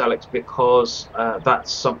cameras, Alex, because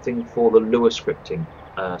that's something for the Lewis scripting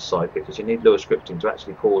side, because you need Lewis scripting to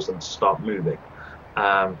actually cause them to start moving.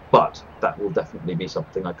 But that will definitely be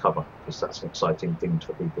something I cover, because that's an exciting thing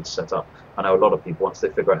for people to set up. I know a lot of people, once they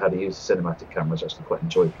figure out how to use the cinematic cameras, actually quite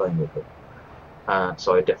enjoy playing with them.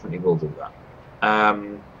 So I definitely will do that.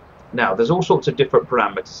 Now, there's all sorts of different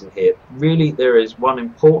parameters in here. Really, there is one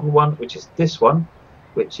important one, which is this one,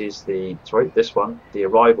 which is the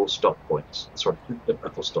arrival stop points. Sorry,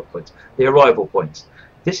 the arrival points.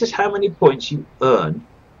 This is how many points you earn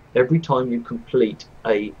every time you complete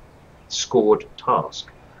a scored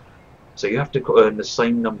task. So you have to earn the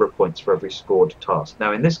same number of points for every scored task.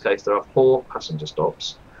 Now in this case there are 4 passenger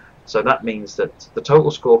stops. So that means that the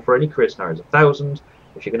total score for any career scenario is 1,000.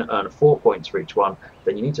 If you're going to earn 4 points for each one,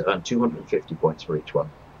 then you need to earn 250 points for each one.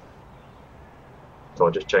 So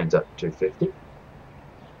I'll just change that to 250.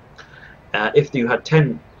 If you had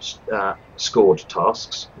 10 scored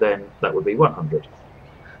tasks, then that would be 100.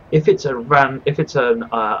 If it's an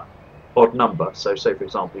odd number, so say for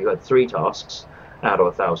example you had 3 tasks out of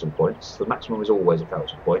 1,000 points, the maximum is always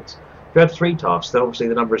 1,000 points. If you had 3 tasks, then obviously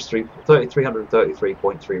the number is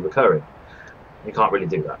 333.3 recurring. You can't really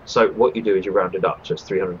do that. So what you do is you round it up, so it's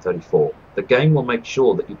 334. The game will make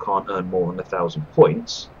sure that you can't earn more than 1,000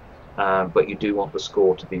 points, but you do want the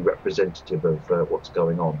score to be representative of what's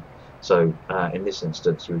going on. So in this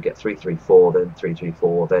instance, you would get 334, then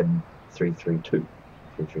 334, then 332,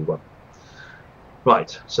 331.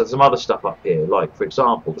 Right, so there's some other stuff up here, like for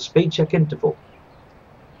example, the speed check interval,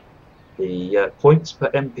 the points per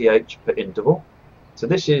MPH per interval. So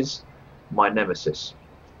this is my nemesis.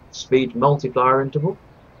 Speed multiplier interval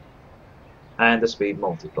and the speed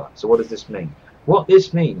multiplier. So what does this mean? What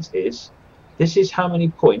this means is this is how many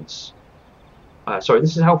points,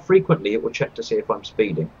 this is how frequently it will check to see if I'm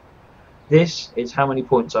speeding. This is how many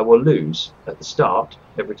points I will lose at the start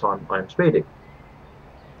every time I'm speeding.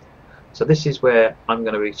 So this is where I'm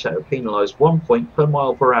going to be penalised 1 point per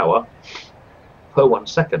mile per hour per 1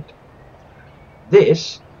 second.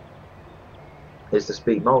 This is the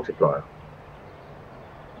speed multiplier,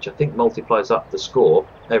 which I think multiplies up the score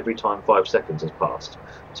every time 5 seconds has passed.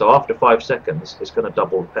 So after 5 seconds, it's going to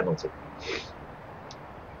double the penalty,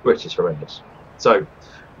 which is horrendous. So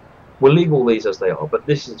we'll leave all these as they are, but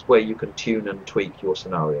this is where you can tune and tweak your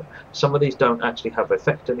scenario. Some of these don't actually have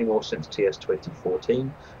effect anymore since TS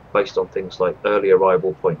 2014, based on things like early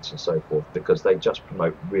arrival points and so forth, because they just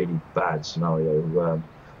promote really bad scenario,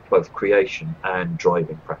 both creation and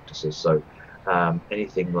driving practices. So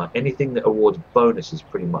anything that awards bonuses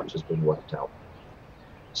pretty much has been wiped out.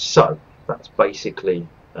 So that's basically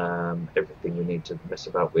everything we need to mess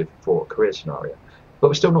about with for a career scenario. But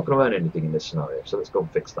we're still not going to earn anything in this scenario, so let's go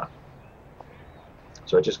and fix that.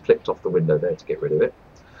 So I just clicked off the window there to get rid of it.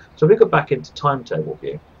 So if we go back into timetable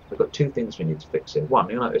view, we've got 2 things we need to fix here. One,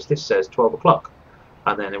 you'll notice this says 12 o'clock,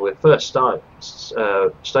 and then we're first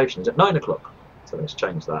stations at 9 o'clock. So let's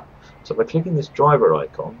change that. So by clicking this driver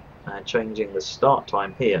icon and changing the start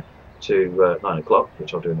time here to 9 o'clock,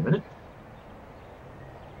 which I'll do in a minute.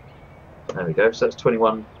 There we go. So that's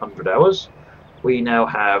 2100 hours. We now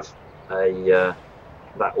have that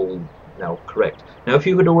all now correct. Now if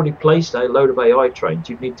you had already placed a load of AI trains,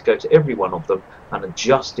 you'd need to go to every one of them and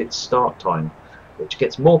adjust its start time, which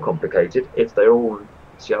gets more complicated if they're all,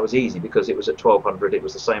 see, that was easy because it was at 1200, it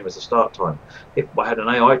was the same as the start time. If I had an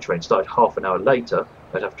AI train started half an hour later,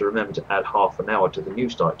 I'd have to remember to add half an hour to the new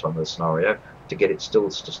start time of the scenario to get it still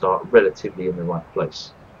to start relatively in the right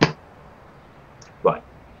place. Right,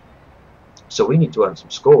 so we need to earn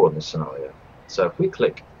some score on this scenario. So if we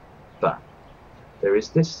click that, there is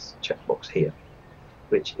this checkbox here,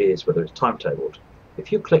 which is whether it's timetabled.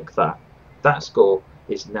 If you click that, that score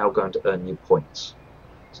is now going to earn you points.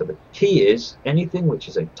 So the key is anything which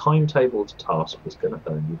is a timetabled task is going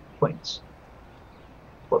to earn you points.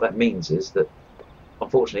 What that means is that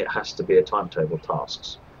unfortunately it has to be a timetable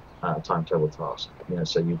task. You know,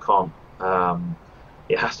 so you can't.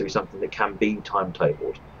 It has to be something that can be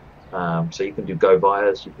timetabled. So you can do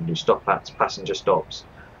go-byers, you can do stop-ats, passenger stops.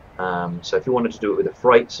 So if you wanted to do it with a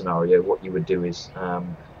freight scenario, what you would do is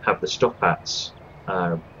have the stop-ats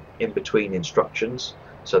in between instructions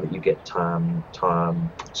so that you get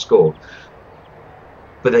time score.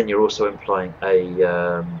 But then you're also implying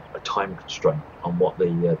a time constraint on what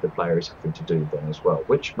the player is having to do then as well,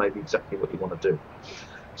 which may be exactly what you want to do.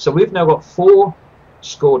 So we've now got 4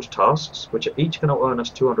 scored tasks, which are each going to earn us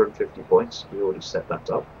 250 points. We already set that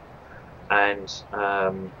up. And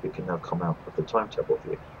we can now come out of the timetable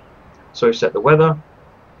view. So we've set the weather,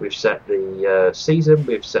 we've set the season,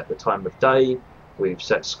 we've set the time of day, we've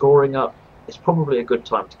set scoring up. It's probably a good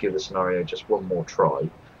time to give the scenario just one more try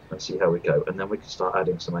and see how we go, and then we can start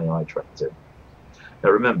adding some AI trains in. Now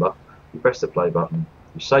remember, you press the play button,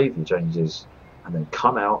 you save your changes, and then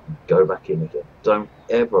come out and go back in again. Don't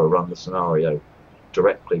ever run the scenario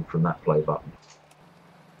directly from that play button.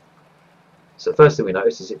 So the first thing we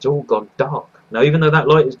notice is it's all gone dark. Now even though that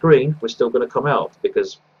light is green, we're still going to come out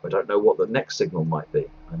because I don't know what the next signal might be.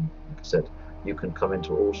 And like I said, you can come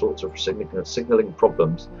into all sorts of signalling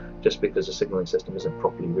problems just because the signalling system isn't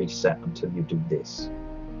properly reset until you do this.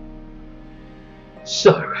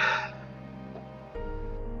 So,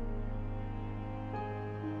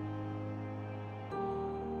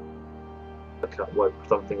 out why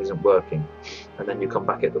something isn't working, and then you come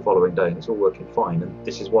back it the following day and it's all working fine, and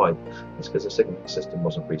this is why. It's because the signaling system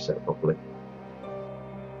wasn't reset properly.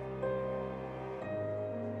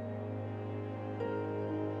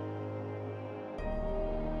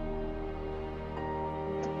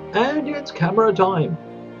 And it's camera time.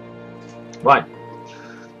 Right,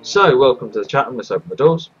 so welcome to the chat, and let's open the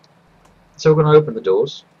doors. So we're going to open the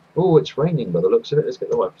doors. Oh, it's raining by the looks of it. Let's get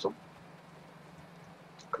the wipers on,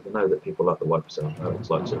 because I know that people like the wipers on. Alex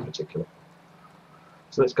likes it in particular.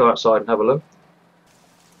 So let's go outside and have a look.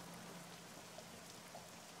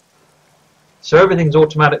 So everything's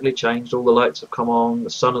automatically changed. All the lights have come on. The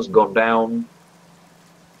sun has gone down,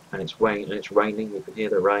 and it's raining. You can hear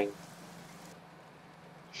the rain.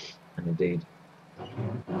 And indeed,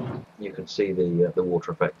 you can see the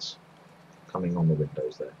water effects coming on the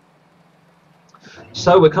windows there.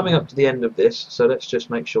 So we're coming up to the end of this, so let's just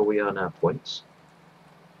make sure we earn our points.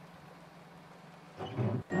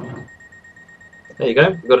 There you go,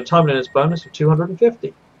 we've got a timeliness bonus of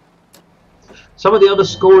 250. Some of the other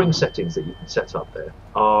scoring settings that you can set up there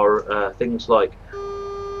are things like...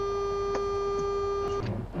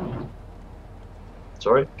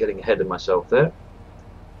 Sorry, getting ahead of myself there.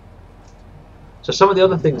 So some of the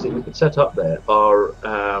other things that you could set up there are,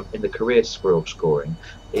 in the career scoring,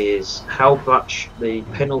 is how much the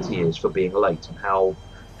penalty is for being late and how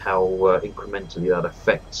incrementally that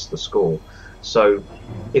affects the score. So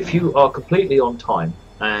if you are completely on time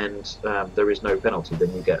and there is no penalty,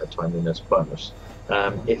 then you get a timeliness bonus.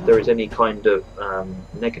 If there is any kind of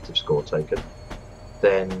negative score taken,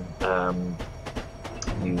 then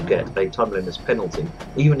you get a timeliness penalty,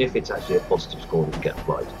 even if it's actually a positive score that you get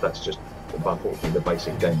applied. That's just, unfortunately, the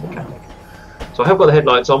basic game mechanic. So I have got the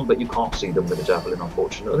headlights on, but you can't see them with the javelin,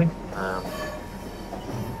 unfortunately.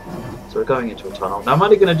 So we're going into a tunnel. Now I'm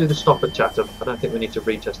only going to do the stop at Chatham. I don't think we need to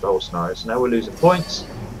retest the whole scenario. So now we're losing points.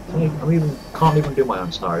 I can't even do my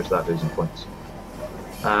own scenarios without losing points.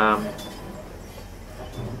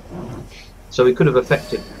 So we could have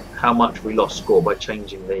affected how much we lost score by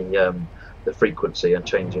changing the frequency and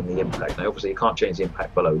changing the impact. Now obviously you can't change the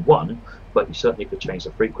impact below 1, but you certainly could change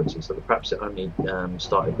the frequency, so that perhaps it only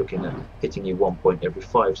started looking at hitting you 1 point every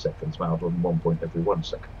 5 seconds rather than 1 point every 1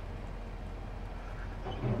 second.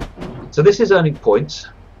 So this is earning points.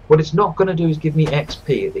 What it's not going to do is give me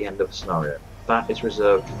XP at the end of a scenario. That is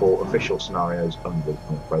reserved for official scenarios only,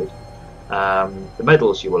 I'm afraid. The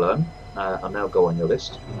medals you will earn, and they'll go on your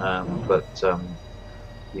list, but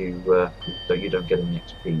you don't get any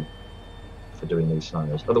XP for doing these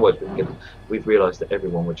scenarios. Otherwise, we've realised that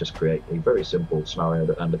everyone would just create a very simple scenario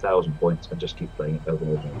that earned 1,000 points and just keep playing it over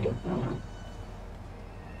and over again.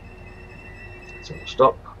 So we'll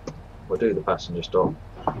stop. We'll do the passenger stop,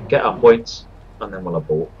 get our points, and then we'll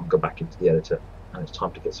abort and go back into the editor. And it's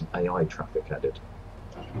time to get some AI traffic added.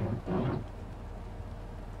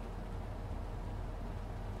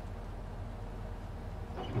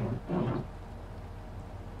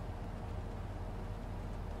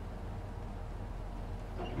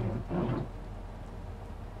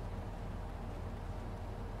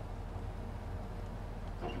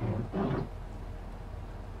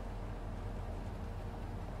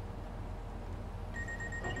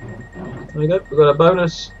 There we go, we've got a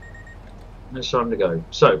bonus, and it's time to go.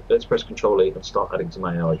 So let's press Ctrl E and start adding some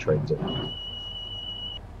AI trains in.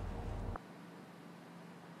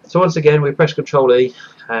 So once again we press Ctrl E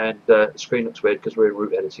and the screen looks weird because we're in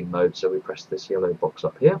route editing mode, so we press this yellow box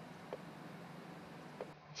up here.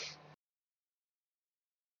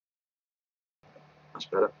 That's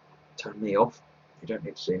better. Turn me off. You don't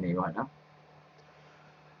need to see me right now.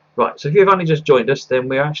 Right, so if you've only just joined us, then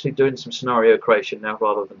we're actually doing some scenario creation now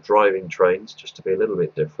rather than driving trains, just to be a little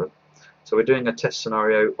bit different. So we're doing a test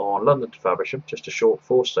scenario on London to Faversham, just a short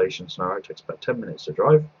 4-station scenario. It takes about 10 minutes to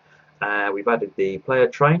drive. We've added the player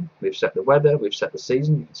train, we've set the weather, we've set the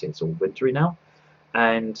season. You can see it's all wintry now.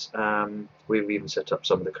 And we've even set up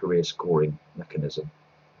some of the career scoring mechanism.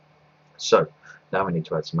 So now we need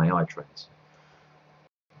to add some AI trains.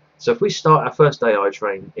 So if we start our first AI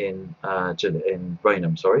train in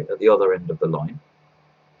Rainham, at the other end of the line.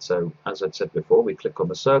 So as I said before, we click on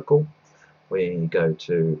the circle, we go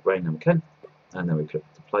to Rainham, Kent, and then we click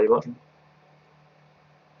the play button.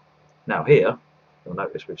 Now here, you'll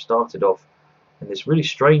notice we've started off in this really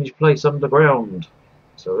strange place underground.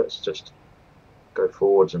 So let's just go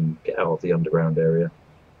forwards and get out of the underground area.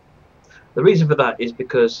 The reason for that is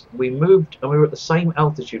because we moved and we were at the same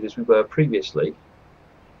altitude as we were previously,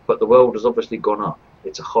 but the world has obviously gone up.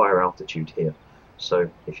 It's a higher altitude here. So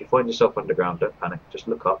if you find yourself underground, don't panic, just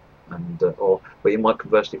look up, and or you might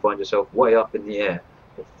conversely find yourself way up in the air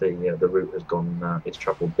if the route has gone, it's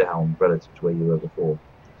travelled down relative to where you were before.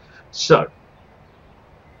 So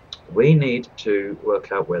we need to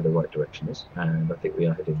work out where the right direction is, and I think we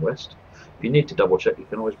are heading west. If you need to double check, you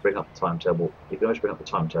can always bring up the timetable. You can always bring up the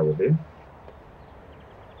timetable view.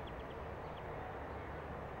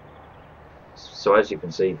 So as you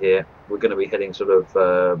can see here, we're going to be heading sort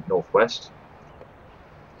of northwest.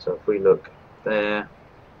 So if we look there,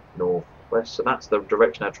 northwest, so that's the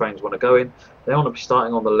direction our trains want to go in. They want to be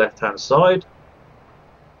starting on the left-hand side.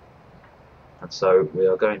 And so we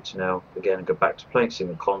are going to now again go back to placing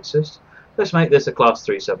a consist. Let's make this a class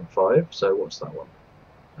 375. So what's that one?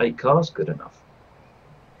 8 cars, good enough.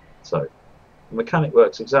 So the mechanic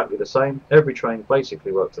works exactly the same. Every train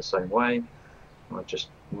basically works the same way. I'll just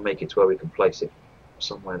make it to where we can place it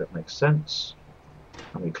somewhere that makes sense.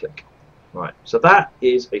 And we click. Right, so that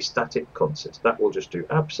is a static consist. That will just do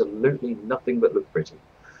absolutely nothing but look pretty.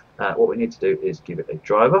 What we need to do is give it a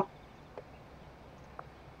driver.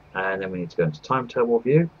 And then we need to go into timetable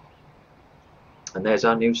view. And there's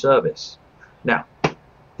our new service. Now,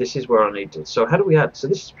 this is where I need to. So how do we add? So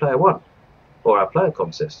this is player 1, or our player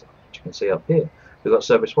consist, which you can see up here. We've got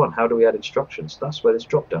service 1. How do we add instructions? That's where this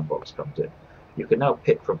drop-down box comes in. You can now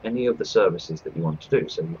pick from any of the services that you want to do.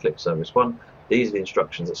 So you click service 1. These are the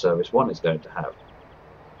instructions that service 1 is going to have.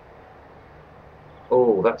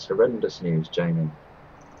 Oh, that's horrendous news, Jamie.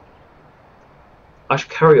 I should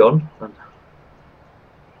carry on.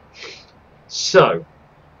 So,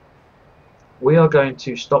 we are going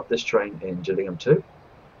to stop this train in Gillingham 2.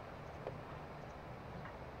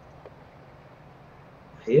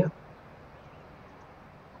 Here.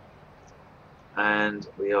 And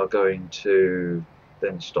we are going to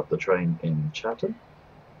then stop the train in Chatham.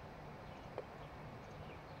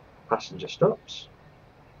 Passenger stops.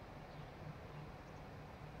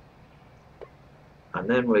 And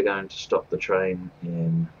then we're going to stop the train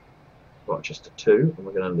in Rochester 2, and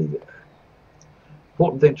we're going to leave it there.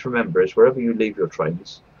 Important thing to remember is wherever you leave your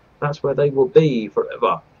trains, that's where they will be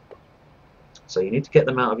forever. So you need to get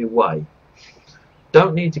them out of your way.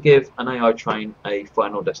 Don't need to give an AI train a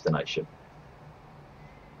final destination.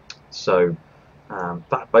 So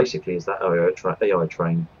that basically is that AI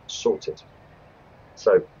train sorted.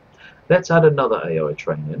 So let's add another AI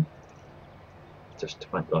train in, just to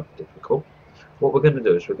make life difficult. What we're going to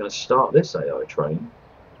do is we're going to start this AI train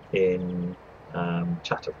in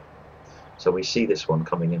Chatham. So we see this one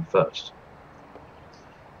coming in first.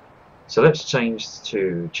 So let's change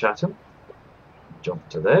to Chatham, jump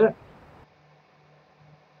to there.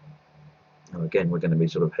 Now again, we're going to be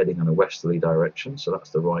sort of heading in a westerly direction, so that's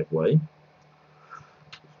the right way.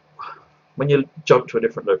 When you jump to a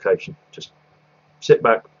different location, just sit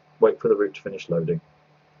back, wait for the route to finish loading.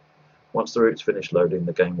 Once the route's finished loading,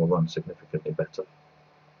 the game will run significantly better.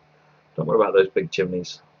 Don't worry about those big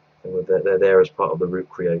chimneys. They're there as part of the route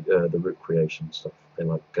creation stuff. They're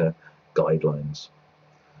like guidelines.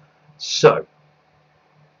 So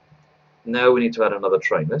now we need to add another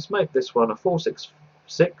train. Let's make this one a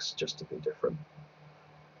 466 just to be different.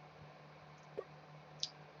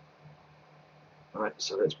 Alright,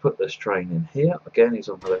 so let's put this train in here. Again, he's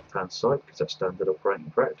on the left hand side because that's standard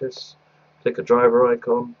operating practice. Click a driver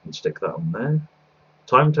icon and stick that on there.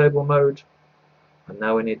 Timetable mode. And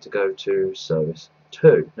now we need to go to service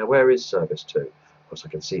 2. Now where is service 2? Of course I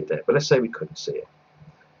can see it there, but let's say we couldn't see it.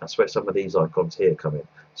 That's where some of these icons here come in.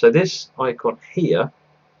 So this icon here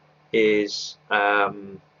is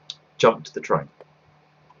jump to the train.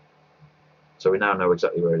 So we now know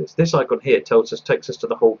exactly where it is. This icon here takes us to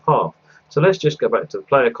the whole path. So let's just go back to the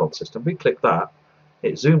player consist, and we click that.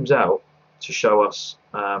 It zooms out to show us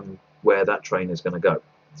where that train is going to go.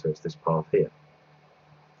 So it's this path here.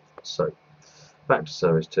 So back to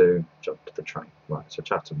service 2, jump to the train. Right, so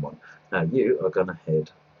Chatham 1. Now you are going to head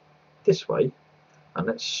this way, and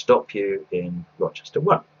let's stop you in Rochester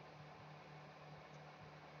 1.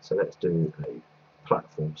 So let's do a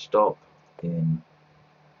platform stop in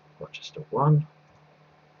Rochester 1.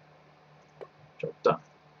 Job done.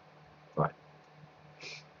 Right.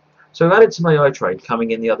 So we've added some AI train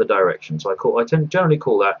coming in the other direction. So I generally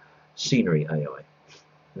call that scenery AI.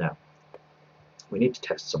 Now, we need to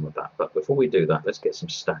test some of that, but before we do that, let's get some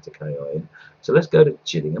static AI in. So let's go to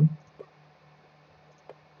Gillingham.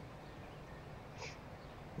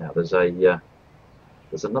 Now there's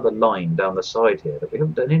another line down the side here that we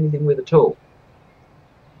haven't done anything with at all.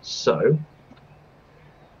 So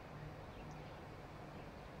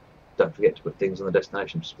don't forget to put things on the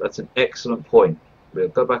destinations. That's an excellent point. We'll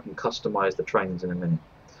go back and customize the trains in a minute.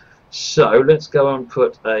 So let's go and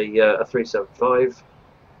put a 375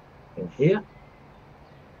 in here.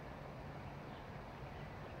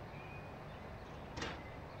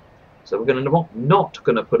 So we're going to not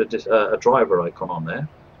going to put a driver icon on there,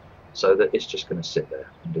 so that it's just going to sit there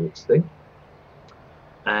and do its thing.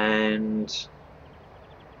 And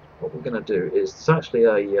what we're going to do is there's actually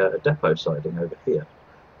a depot siding over here.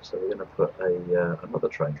 So we're going to put another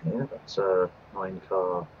train here. That's a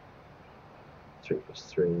 9-car,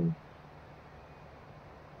 3+3.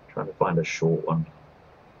 Trying to find a short one.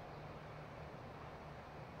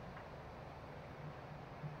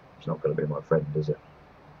 It's not going to be my friend, is it?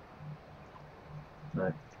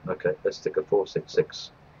 No. Okay, let's stick a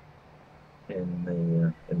 466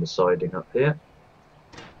 in the siding up here,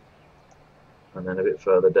 and then a bit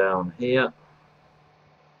further down here, I'm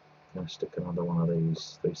going to stick another one of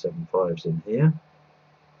these 375s in here.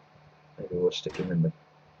 Maybe we'll stick him in the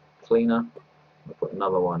cleaner. I'll put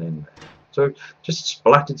another one in there. So just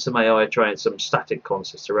splattered some AI trains, some static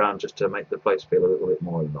concepts around, just to make the place feel a little bit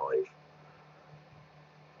more alive.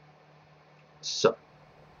 So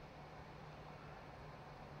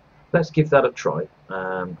let's give that a try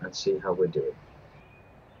and see how we're doing.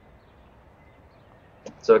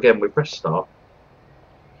 So again, we press start.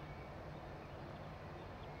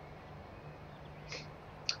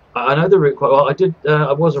 I know the route quite well.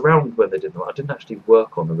 I was around when they did that. I didn't actually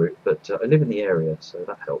work on the route, but I live in the area, so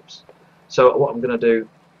that helps. So what I'm going to do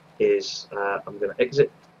is I'm going to exit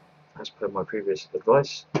as per my previous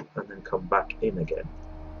advice, and then come back in again.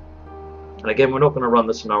 And again, we're not going to run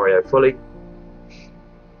the scenario fully.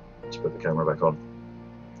 Let's put the camera back on.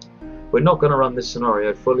 We're not going to run this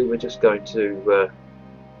scenario fully. We're just going to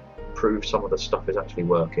prove some of the stuff is actually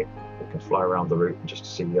working. We can fly around the route just to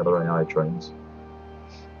see the other AI trains.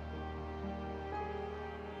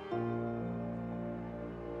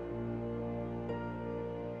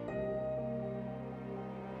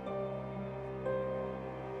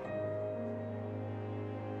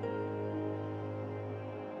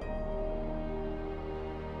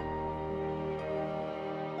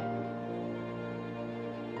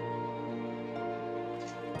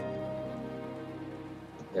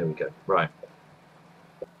 There we go. Right.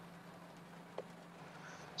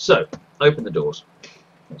 So, open the doors.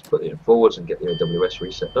 Let's put it in forwards and get the AWS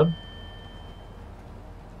reset done.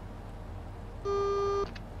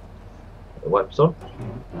 Put the wipers on,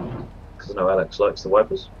 because I know Alex likes the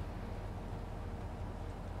wipers.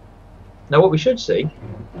 Now what we should see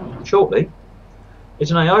shortly is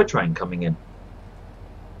an AI train coming in.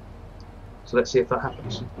 So let's see if that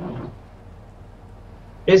happens.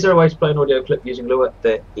 Is there a way to play an audio clip using Lua?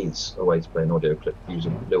 There is a way to play an audio clip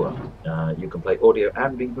using Lua. You can play audio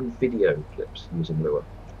and even video clips using Lua.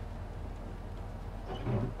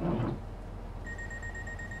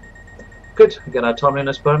 Good, we get our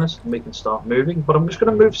timeliness bonus and we can start moving, but I'm just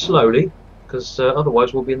going to move slowly because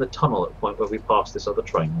otherwise we'll be in the tunnel at the point where we pass this other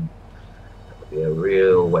train. That would be a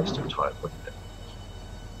real waste of time, wouldn't it?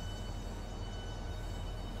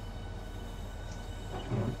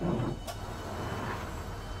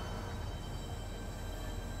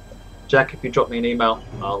 Jack, if you drop me an email,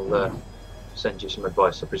 I'll send you some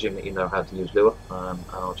advice. I presume that you know how to use Lua, and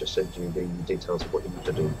I'll just send you the details of what you need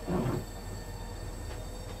to do.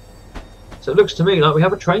 So it looks to me like we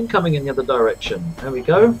have a train coming in the other direction. There we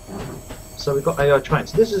go. So we've got AI train.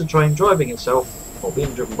 So this is a train driving itself, or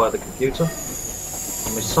being driven by the computer.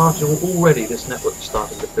 And we started already, this network is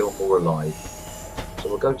starting to feel more alive. So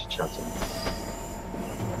we'll go to chatting.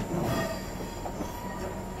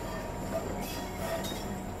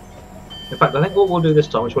 In fact, I think what we'll do this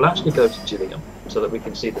time is we'll actually go to Gilliam so that we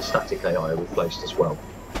can see the static AI replaced as well.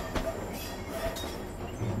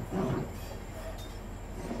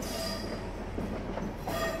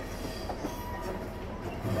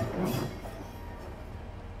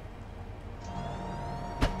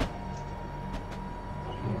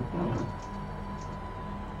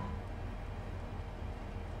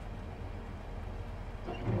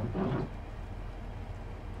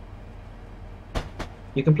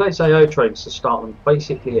 You can place AI trains to start them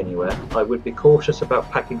basically anywhere. I would be cautious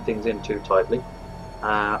about packing things in too tightly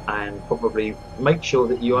and probably make sure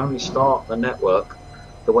that you only start the network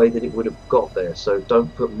the way that it would have got there. So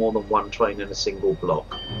don't put more than one train in a single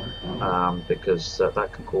block because that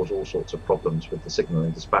can cause all sorts of problems with the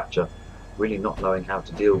signalling dispatcher really not knowing how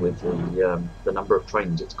to deal with the number of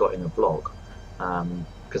trains it's got in a block.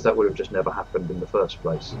 Because that would have just never happened in the first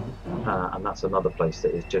place, and that's another place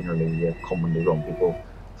that is generally commonly wrong. People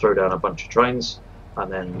throw down a bunch of trains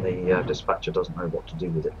and then the dispatcher doesn't know what to do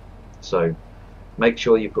with it. So make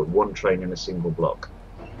sure you've got one train in a single block.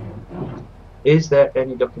 Is there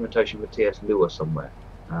any documentation for TS Lua somewhere?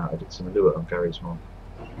 I did some Lua on Gary's one.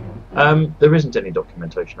 There isn't any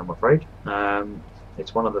documentation, I'm afraid.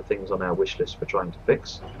 It's one of the things on our wish list for trying to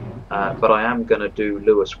fix. But I am going to do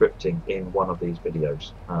Lua scripting in one of these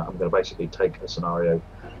videos. I'm going to basically take a scenario,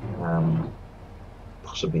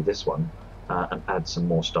 possibly this one, and add some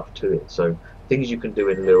more stuff to it. So things you can do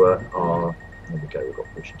in Lua are, there we go, we've got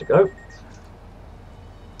permission to go.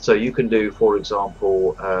 So you can do, for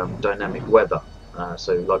example, dynamic weather.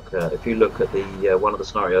 So like if you look at the one of the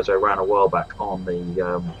scenarios I ran a while back on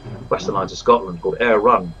the Western Lines of Scotland called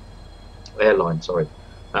Airline, sorry.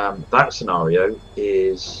 That scenario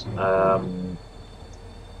is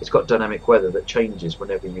it's got dynamic weather that changes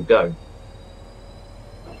whenever you go.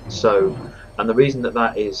 So, and the reason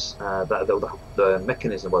that is the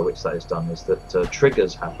mechanism by which that is done is that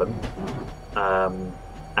triggers happen,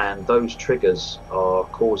 and those triggers are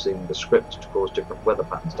causing the script to cause different weather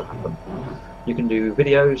patterns to happen. You can do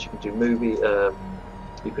videos, you can do movie,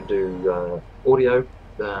 you can do audio,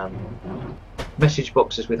 message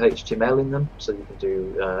boxes with HTML in them, so you can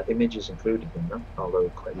do images included in them, although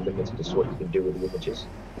quite limited as to what you can do with the images.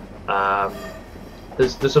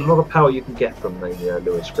 There's a lot of power you can get from the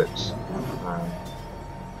Lua scripts,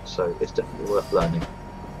 so it's definitely worth learning.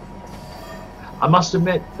 I must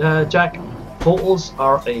admit, Jack, portals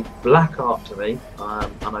are a black art to me,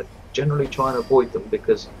 and I generally try and avoid them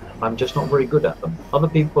because I'm just not very good at them. Other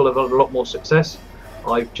people have had a lot more success.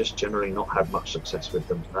 I've just generally not had much success with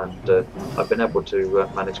them, and I've been able to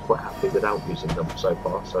manage quite happily without using them so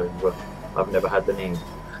far, so I've never had the need.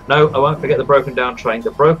 No, I won't forget the broken down train. The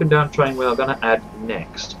broken down train we are going to add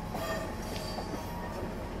next.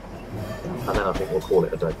 And then I think we'll call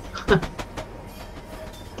it a day.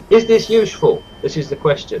 Is this useful? This is the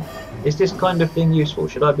question. Is this kind of thing useful?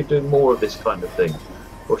 Should I be doing more of this kind of thing?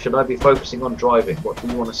 Or should I be focusing on driving? What do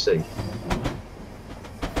you want to see?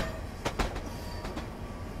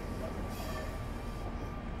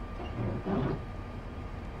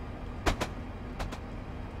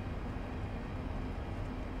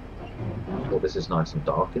 Well, this is nice and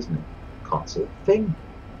dark, isn't it? Can't see a thing.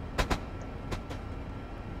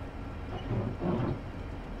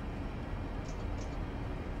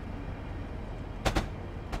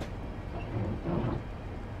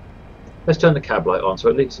 Let's turn the cab light on, so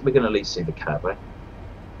at least we can at least see the cab, eh?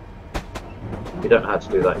 If you don't know how to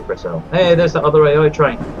do that, you press L. Hey, there's that other AI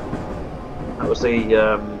train. That was the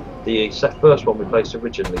first one we placed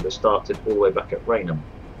originally that started all the way back at Raynham.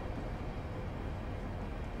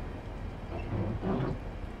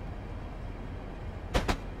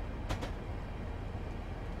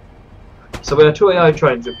 So we have 2 AI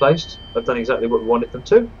trains replaced. I've done exactly what we wanted them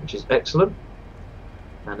to, which is excellent.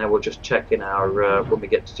 And then we'll just check in our, when we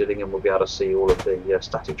get to Gillingham, we'll be able to see all of the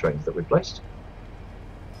static trains that we placed.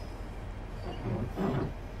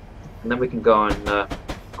 And then we can go and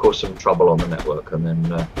cause some trouble on the network, and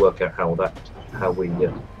then work out how we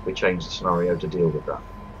change the scenario to deal with that.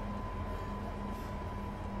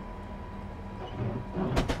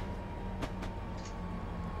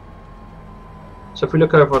 So if we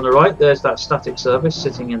look over on the right, there's that static service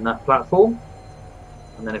sitting in that platform.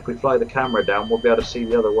 And then if we fly the camera down, we'll be able to see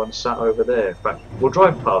the other one sat over there. In fact, we'll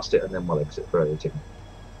drive past it and then we'll exit for editing.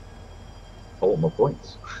 I want more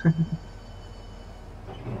points.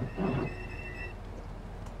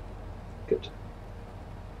 Good.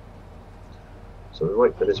 So we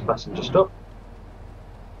wait for this passenger stop.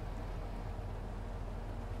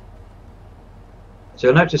 So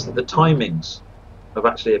you'll notice that the timings have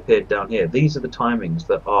actually appeared down here. These are the timings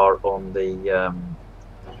that are on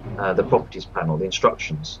the properties panel, the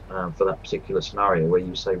instructions for that particular scenario, where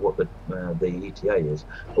you say what the ETA is.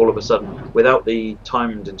 All of a sudden, without the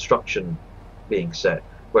timed instruction being set,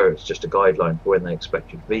 where it's just a guideline for when they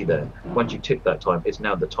expect you to be there, once you tick that time, it's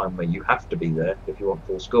now the time where you have to be there if you want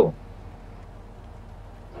full score.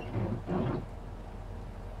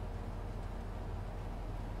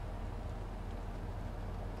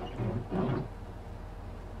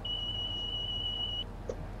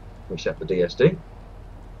 We set the DSD.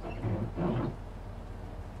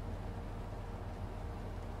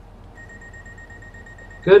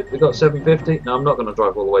 Good, we got 750. Now I'm not going to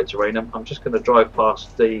drive all the way to Raynham. I'm just going to drive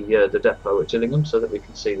past the depot at Gillingham so that we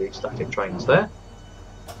can see the static trains there.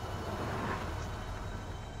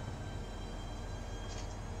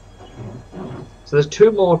 So there's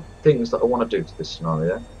 2 more things that I want to do to this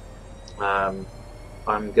scenario.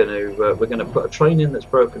 we're going to put a train in that's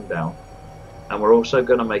broken down, and we're also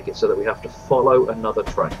going to make it so that we have to follow another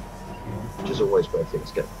train, which is always where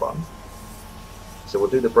things get fun. So we'll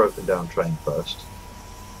do the broken down train first.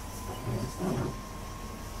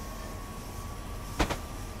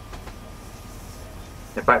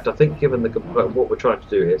 In fact, I think given what we're trying to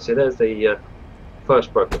do here, so there's the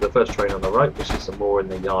first train on the right, which is some more in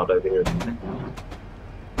the yard over here in a minute.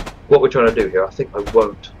 what we're trying to do here, I think I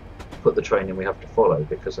won't put the training we have to follow,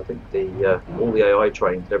 because I think the all the AI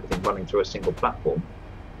trains and everything running through a single platform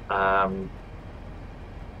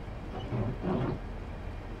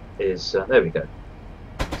is there we go.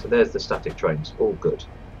 So there's the static trains, all good.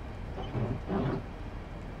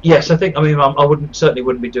 Yes, I think. I mean, I certainly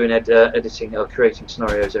wouldn't be doing editing or creating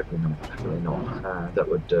scenarios every night. Definitely not. That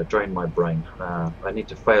would drain my brain. I need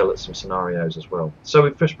to fail at some scenarios as well. So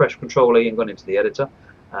we've just pressed Control E and gone into the editor,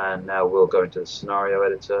 and now we'll go into the scenario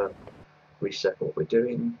editor, reset what we're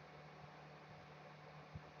doing.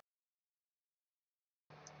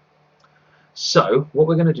 So what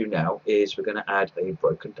we're going to do now is we're going to add a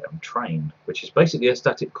broken down train, which is basically a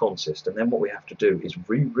static consist, and then what we have to do is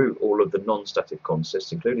reroute all of the non-static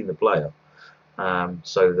consists, including the player,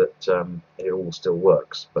 so that it all still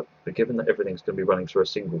works. But given that everything's going to be running through a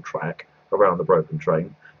single track around the broken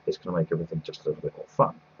train, it's going to make everything just a little bit more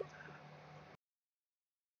fun.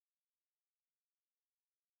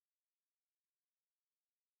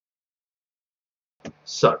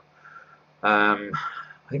 So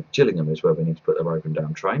I think Gillingham is where we need to put the broken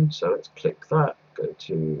down train, so let's click that, go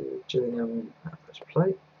to Gillingham, and press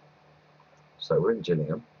play. So we're in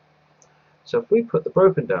Gillingham. So if we put the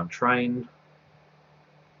broken down train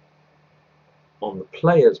on the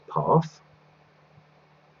player's path,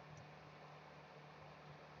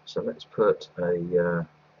 so let's put a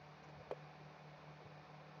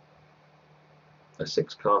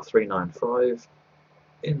 6-car 395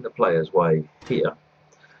 in the player's way here.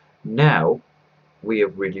 Now we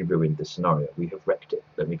have really ruined the scenario. We have wrecked it.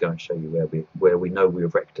 Let me go and show you where we know we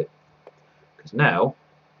have wrecked it. Because now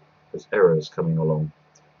there's errors coming along.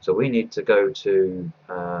 So we need to go to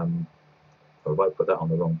oh, I might put that on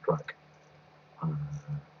the wrong track.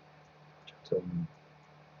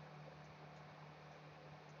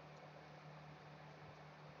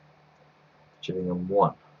 Gillingham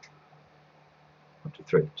 1. 1, 2,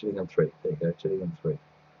 3. Gillingham 3. There you go, Gillingham 3.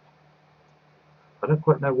 I don't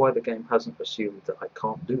quite know why the game hasn't assumed that I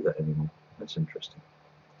can't do that anymore. That's interesting.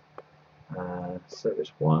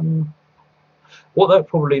 Service 1. What that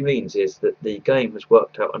probably means is that the game has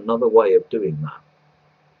worked out another way of doing that.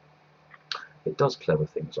 It does clever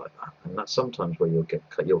things like that, and that's sometimes where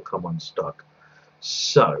you'll come unstuck.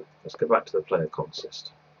 So let's go back to the player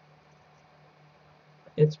consist.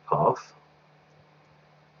 Its path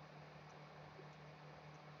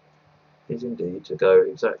is indeed to go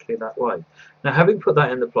exactly that way. Now, having put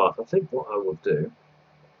that in the path, I think what I will do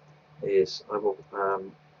is I will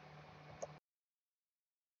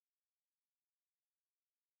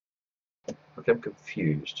okay, I'm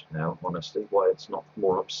confused now, honestly, why it's not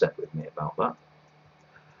more upset with me about that.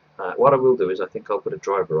 What I will do is I think I'll put a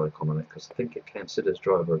driver icon on it, because I think it considers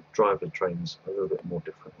driver trains a little bit more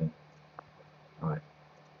differently. Alright.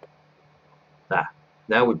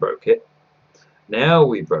 Now we broke it. Now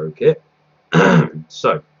we broke it.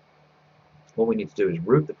 So what we need to do is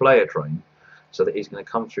route the player train so that he's going to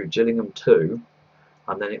come through Gillingham 2,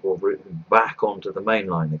 and then it will route him back onto the main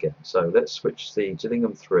line again. So let's switch the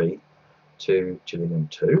Gillingham 3 to Gillingham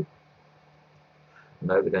 2.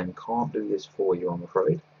 No, the game can't do this for you, I'm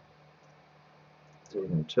afraid.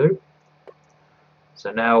 Gillingham 2.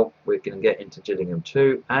 So now we can get into Gillingham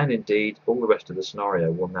 2, and indeed all the rest of the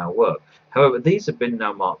scenario will now work. However, these have been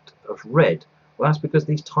now marked as red. Well, that's because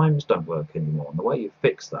these times don't work anymore, and the way you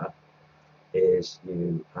fix that is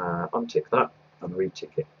you untick that and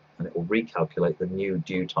retick it, and it will recalculate the new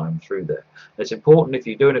due time through there. And it's important, if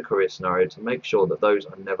you're doing a career scenario, to make sure that those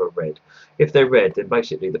are never red. If they're red, then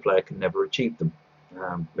basically the player can never achieve them,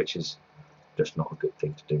 which is just not a good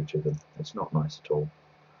thing to do to them. It's not nice at all.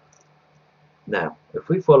 Now, if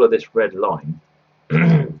we follow this red line,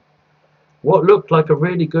 what looked like a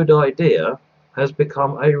really good idea has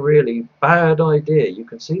become a really bad idea. You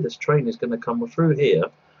can see this train is going to come through here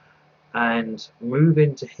and move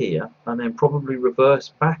into here, and then probably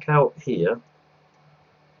reverse back out here,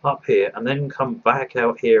 up here, and then come back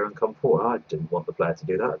out here and come forward. I didn't want the player to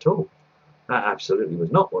do that at all. That absolutely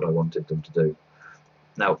was not what I wanted them to do.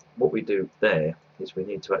 Now, what we do there is we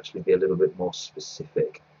need to actually be a little bit more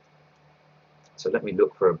specific. So let me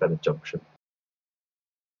look for a better junction.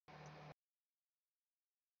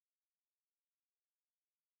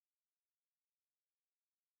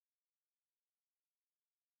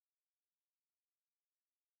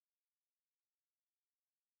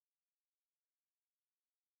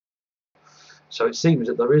 So it seems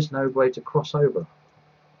that there is no way to cross over.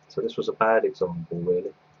 So this was a bad example,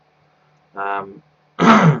 really.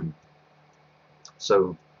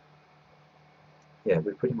 So yeah,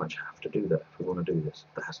 we pretty much have to do that if we want to do this.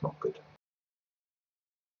 That's not good.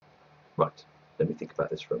 Right, let me think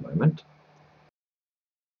about this for a moment.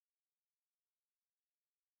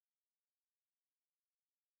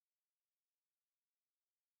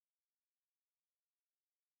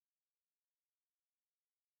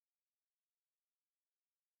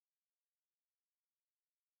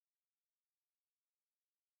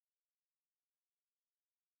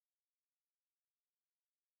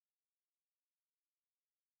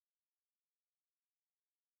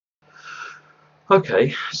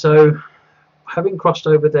 Okay, so having crossed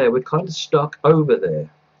over there, we're kind of stuck over there.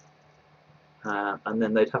 And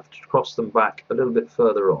then they'd have to cross them back a little bit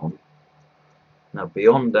further on. Now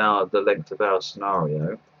beyond the length of our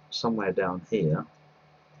scenario, somewhere down here,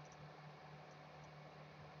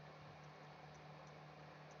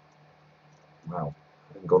 wow,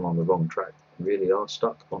 having gone on the wrong track, we really are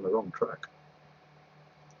stuck on the wrong track.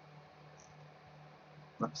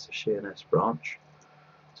 That's the Sheerness branch.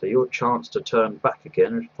 So your chance to turn back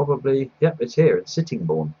again is probably, yep, it's here, it's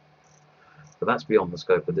Sittingbourne. But that's beyond the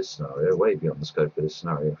scope of this scenario, way beyond the scope of this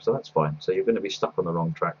scenario, so that's fine. So you're going to be stuck on the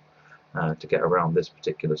wrong track to get around this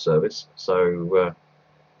particular service. So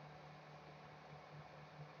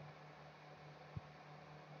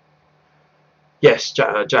yes,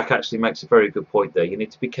 Jack actually makes a very good point there. You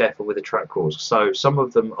need to be careful with the track rules. So some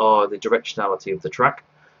of them are the directionality of the track,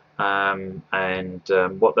 and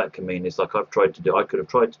what that can mean is, like I've tried to do, I could have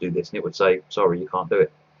tried to do this and it would say, sorry, you can't do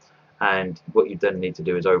it. And what you then need to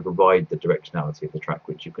do is override the directionality of the track,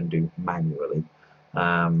 which you can do manually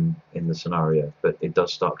in the scenario. But it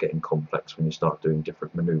does start getting complex when you start doing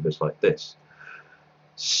different maneuvers like this.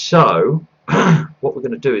 So what we're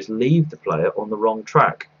going to do is leave the player on the wrong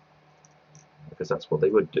track, because that's what they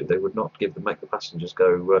would do. They would not make the passengers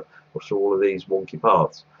go through all of these wonky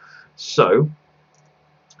paths. So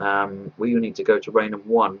we need to go to Raynham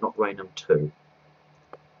 1, not Raynham 2.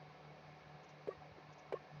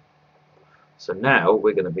 So now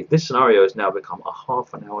we're going to be, this scenario has now become a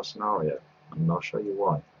half-an-hour scenario, and I'll show you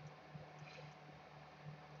why.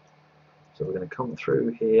 So we're going to come through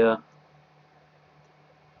here.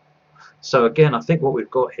 So again, I think what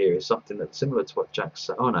we've got here is something that's similar to what Jack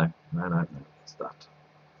said. Oh no, it's that.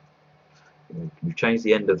 We've changed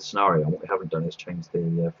the end of the scenario, and what we haven't done is change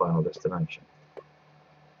the final destination.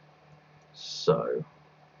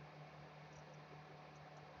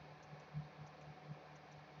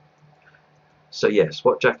 So yes,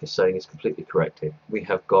 what Jack is saying is completely correct here. We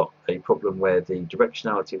have got a problem where the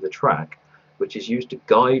directionality of the track, which is used to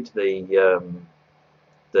guide the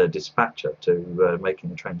dispatcher to making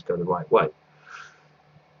the trains go the right way.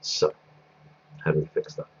 So how do we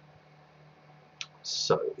fix that?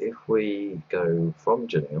 So if we go from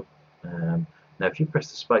Gillingham, now if you press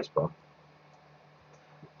the space bar,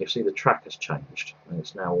 you'll see the track has changed, and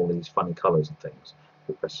it's now all these funny colours and things. If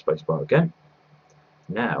we press the space bar again,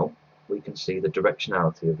 now we can see the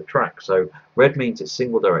directionality of the track. So red means it's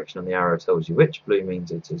single direction and the arrow tells you which, blue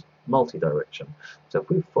means it is multi-direction. So if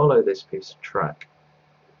we follow this piece of track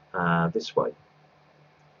this way,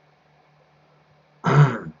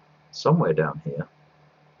 somewhere down here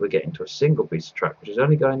we're getting to a single piece of track which is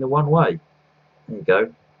only going the one way. There you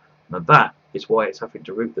go. Now that is why it's having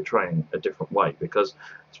to route the train a different way, because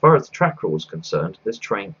as far as the track rule is concerned, this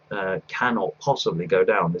train cannot possibly go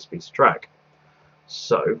down this piece of track.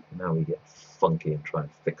 So now we get funky and try and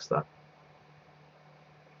fix that.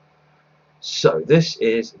 So this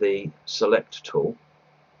is the select tool,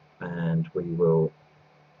 and we will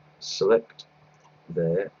select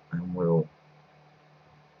there, and we'll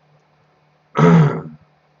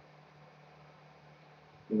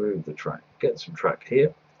move the track, get some track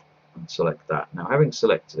here, and select that. Now having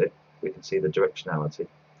selected it, we can see the directionality,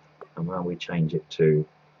 and when we change it to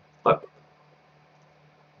up,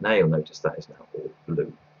 now you'll notice that is now all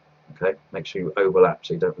blue. Okay, make sure you overlap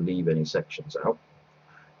so you don't leave any sections out.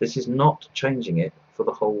 This is not changing it for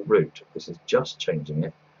the whole route. This is just changing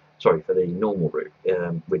it, sorry, for the normal route.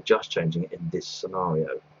 We're just changing it in this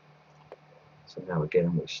scenario. So now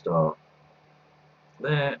again we start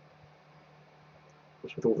there.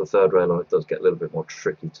 Which with all the third rail on, it does get a little bit more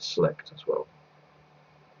tricky to select as well.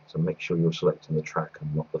 So make sure you're selecting the track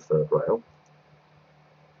and not the third rail.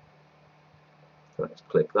 So let's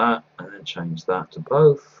click that and then change that to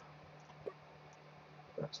both.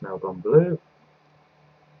 That's now gone blue.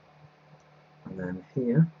 And then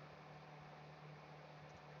here,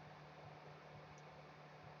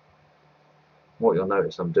 what you'll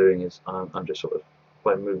notice I'm doing is I'm just sort of, if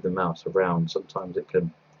I move the mouse around, sometimes it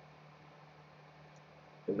can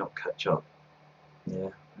not catch up. Yeah,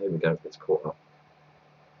 here we go, it's caught up.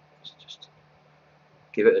 Just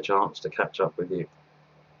give it a chance to catch up with you,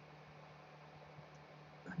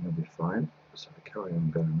 and you'll be fine. So carry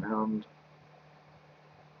on going around.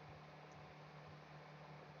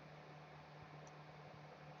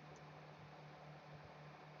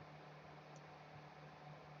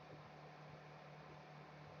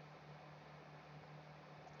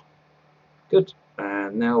 Good,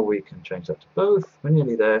 and now we can change that to both. We're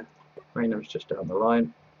nearly there. Raynham's just down the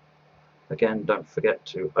line. Again, don't forget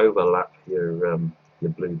to overlap your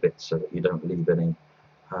blue bits so that you don't leave any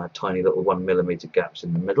tiny little 1mm gaps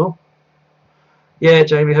in the middle. Yeah,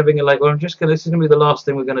 Jamie, having a late one. This is gonna be the last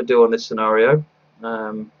thing we're gonna do on this scenario.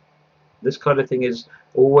 Um, this kind of thing is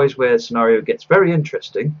always where the scenario gets very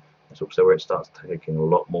interesting. It's also where it starts taking a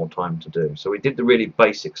lot more time to do. So we did the really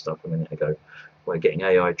basic stuff a minute ago. We're getting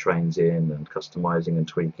AI trains in and customizing and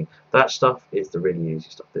tweaking. That stuff is the really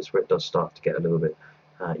easy stuff. This is where it does start to get a little bit.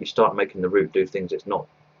 You start making the route do things it's not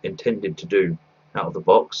intended to do out of the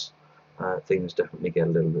box. Things definitely get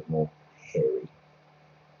a little bit more hairy.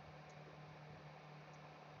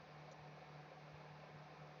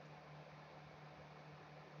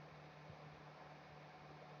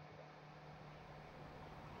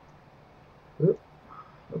 Oop,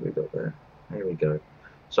 what have we got there? Here we go.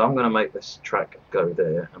 So I'm going to make this track go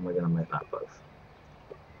there, and we're going to make that both.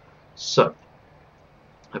 So,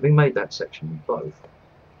 having made that section both,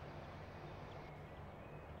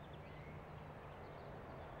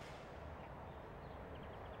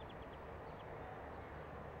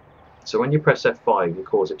 so when you press F5, you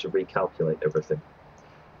cause it to recalculate everything.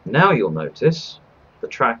 Now you'll notice the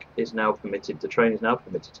track is now permitted, the train is now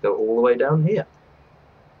permitted to go all the way down here.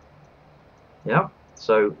 Yeah,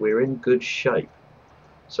 so we're in good shape.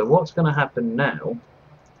 So what's going to happen now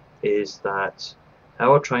is that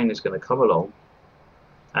our train is going to come along,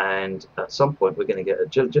 and at some point we're going to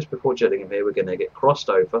get, just before Gillingham here, we're going to get crossed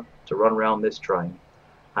over to run around this train,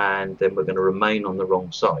 and then we're going to remain on the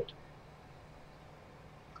wrong side.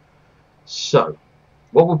 So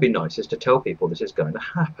what would be nice is to tell people this is going to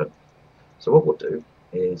happen. So what we'll do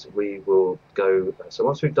is we will go, so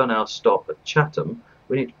once we've done our stop at Chatham,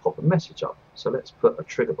 we need to pop a message up. So let's put a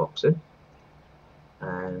trigger box in,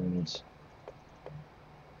 and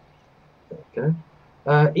there we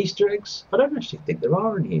go. Easter eggs, I don't actually think there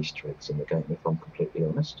are any Easter eggs in the game, if I'm completely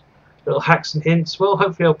honest. Little hacks and hints, well,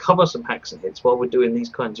 hopefully I'll cover some hacks and hints while we're doing these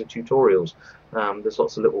kinds of tutorials. There's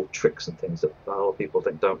lots of little tricks and things that a lot of people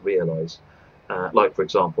don't realise. Like, for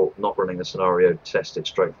example, not running a scenario tested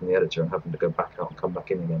straight from the editor and having to go back out and come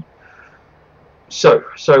back in again. So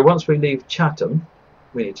once we leave Chatham,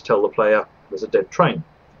 we need to tell the player there's a dead train.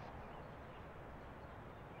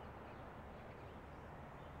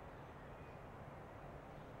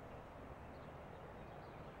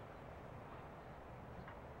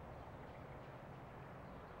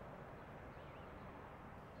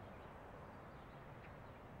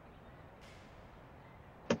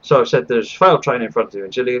 So I've said there's a failed train in front of you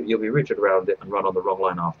in Gillingham, you'll be routed around it and run on the wrong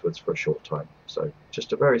line afterwards for a short time. So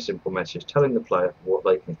just a very simple message telling the player what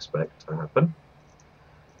they can expect to happen.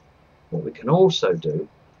 What we can also do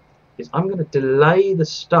is I'm going to delay the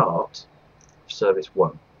start of service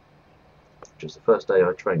 1, which is the first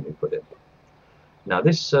AI train we put in. Now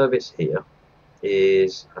this service here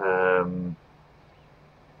is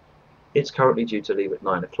it's currently due to leave at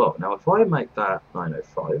 9 o'clock. Now if I make that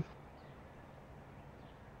 9:05,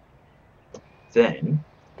 then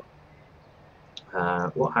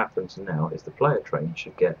what happens now is the player train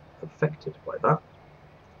should get affected by that.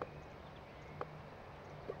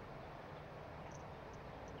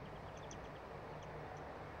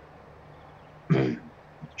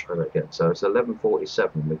 Let's try that again. So it's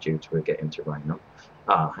 11:47 we're due to get into Raynham.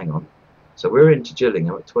 Hang on. So we're into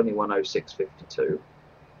Gillingham at 21:06:52.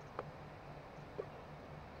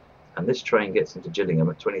 And this train gets into Gillingham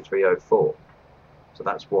at 23:04. So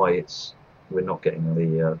that's why we're not getting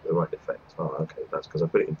the right effect. Oh, okay, that's because I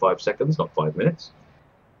put it in 5 seconds, not 5 minutes.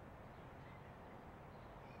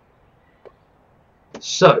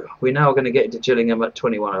 So we're now going to get into Gillingham at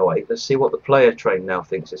 21:08. Let's see what the player train now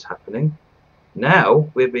thinks is happening. Now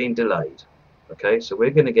we're being delayed. Okay, so we're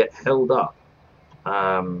going to get held up.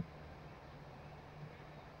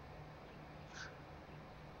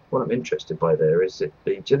 What I'm interested by there is that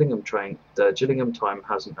the Gillingham train, the Gillingham time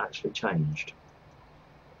hasn't actually changed.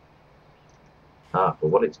 But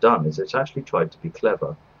what it's done is it's actually tried to be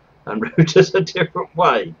clever and route us a different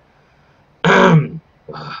way.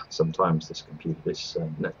 Sometimes this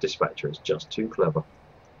dispatcher is just too clever.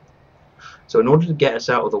 So in order to get us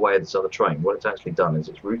out of the way of this other train, what it's actually done is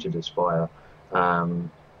it's routed us via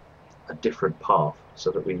a different path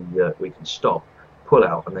so that we can stop, pull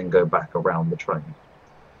out, and then go back around the train.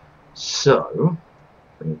 So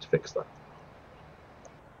we need to fix that.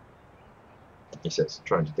 He says,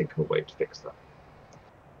 trying to think of a way to fix that.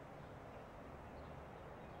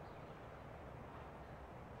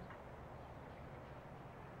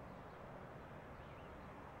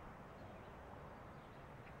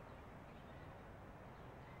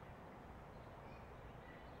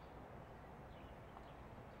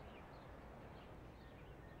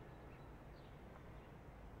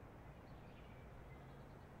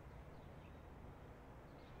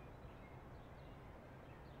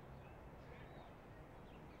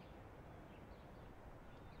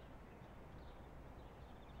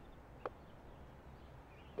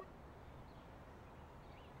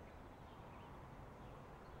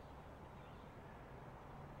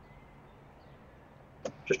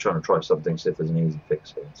 Just trying to try something, see if there's an easy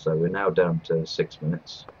fix here. So we're now down to 6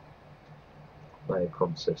 minutes. Player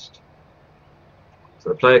consist. So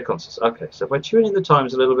the player consist. Okay, so if we're tuning the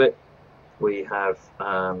times a little bit, we have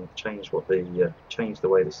changed the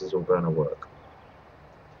way this is all going to work.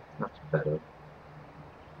 That's better.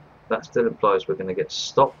 That still implies we're going to get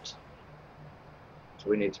stopped. So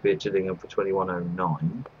we need to be at Gillingham for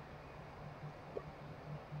 21:09.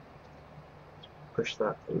 Push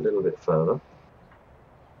that a little bit further.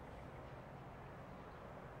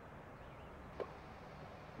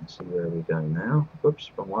 Let's see where we go now. Oops,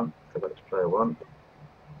 wrong one. Go back to player 1.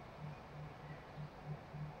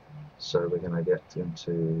 So we're going to get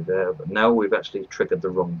into there, but now we've actually triggered the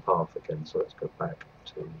wrong path again. So let's go back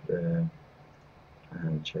to there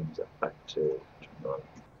and change that back to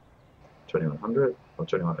 2100 or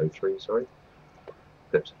 2103. Sorry.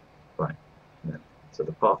 Good. Right. Yeah. So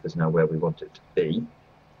the path is now where we want it to be.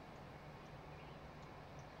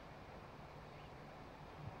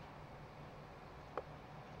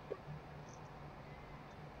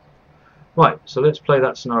 Right, so let's play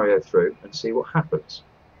that scenario through and see what happens.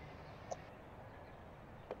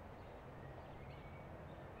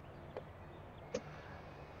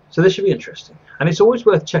 So this should be interesting, and it's always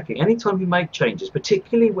worth checking anytime you make changes,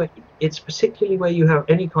 particularly where you have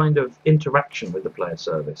any kind of interaction with the player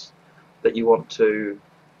service that you want to.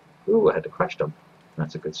 Ooh, I had a crash dump.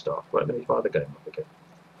 That's a good start. Right, let me fire the game up again.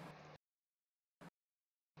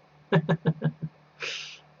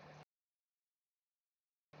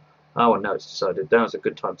 Oh, and now it's decided now's a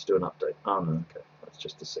good time to do an update. Oh no, okay, that's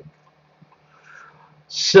just a sync.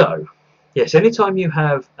 So, yes, anytime you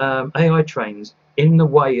have AI trains in the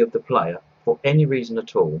way of the player for any reason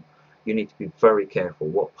at all, you need to be very careful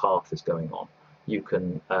what path is going on. You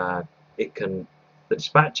can, the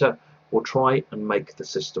dispatcher will try and make the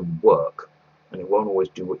system work, and it won't always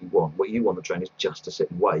do what you want. What you want the train is just to sit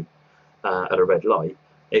and wait at a red light.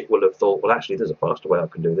 It will have thought, well, actually, there's a faster way I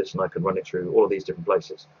can do this, and I can run it through all of these different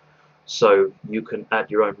places. So you can add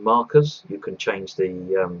your own markers. You can change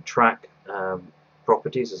the track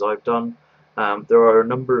properties, as I've done. There are a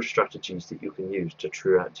number of strategies that you can use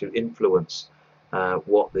to influence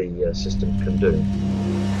what the system can do.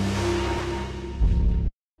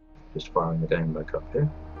 Just firing the game back up here.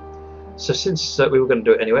 So since we were going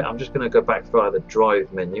to do it anyway, I'm just going to go back via the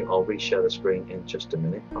drive menu. I'll reshare the screen in just a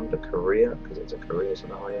minute. Under career, because it's a career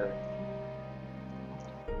scenario.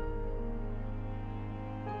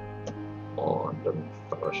 On the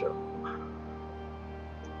Photoshop.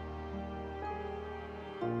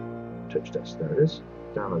 Touch test, there it is.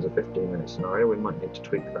 Down as a 15-minute scenario. We might need to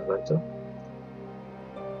tweak that later.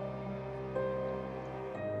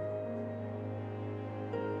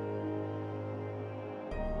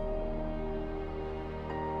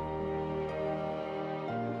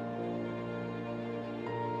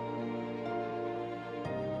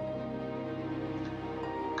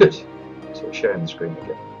 Good. So we're sharing the screen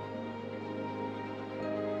again.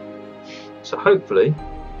 So hopefully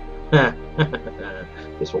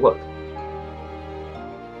this will work.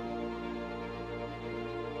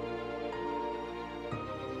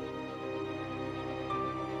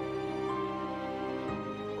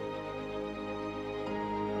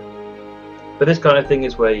 But this kind of thing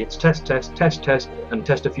is where it's test, test, test, test, and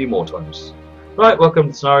test a few more times. Right, welcome to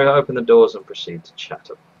the scenario. Open the doors and proceed to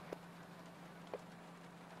Chatham.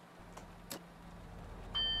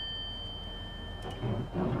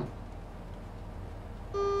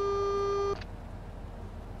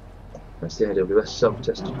 That's the AWS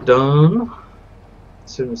self-test done.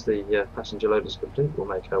 As soon as the passenger load is complete, we'll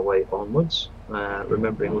make our way onwards.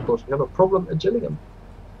 Remembering, of course, we have a problem at Gillingham.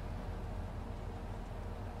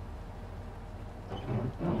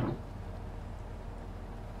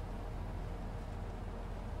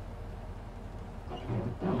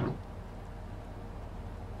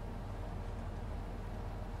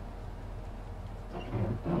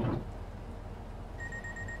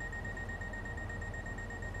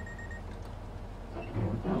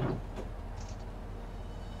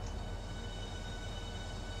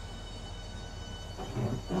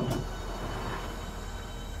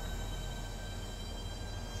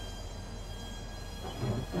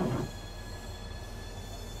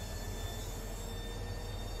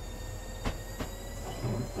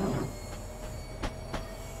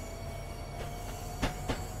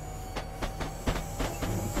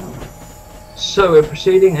 So we're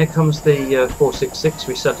proceeding. Here comes the 466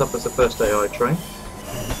 we set up as the first AI train.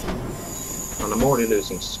 And I'm already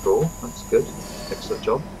losing score. That's good. Excellent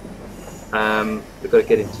job. We've got to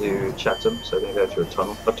get into Chatham, so we're going to go through a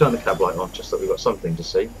tunnel. I've turned the cab light on just so we've got something to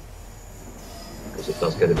see, because it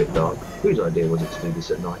does get a bit dark. Whose idea was it to do this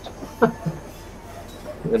at night?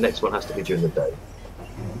 The next one has to be during the day.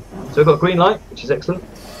 So we've got a green light, which is excellent.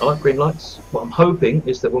 I like green lights. What I'm hoping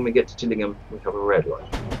is that when we get to Gillingham, we have a red light.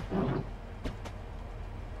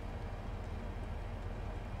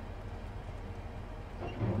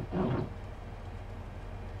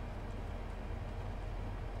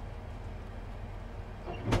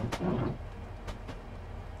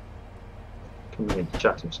 Coming into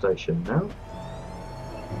Chatham Station now.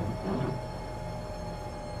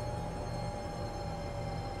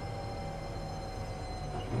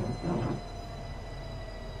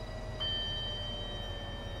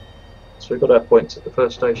 So we've got our points at the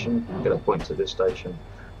first station, we've got our points at this station,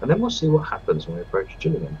 and then we'll see what happens when we approach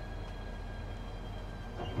Gillingham.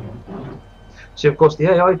 So of course the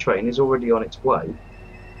AI train is already on its way,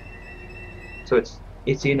 so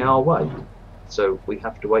it's in our way. So we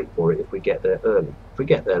have to wait for it if we get there early. If we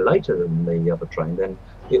get there later than the other train, then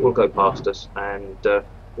it will go past us and all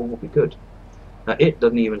will be good. Now it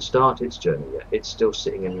doesn't even start its journey yet. It's still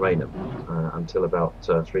sitting in Rainham until about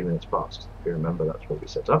 3 minutes past. If you remember, that's what we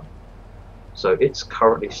set up. So it's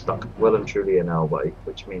currently stuck well and truly in our way,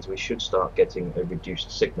 which means we should start getting a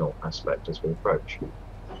reduced signal aspect as we approach.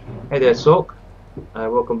 Hey there, Sork.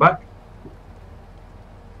 Welcome back.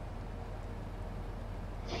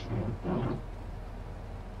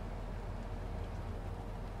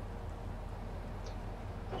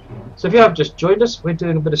 So if you have just joined us, we're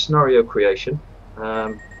doing a bit of scenario creation.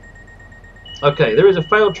 Okay, there is a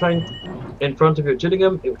failed train in front of you at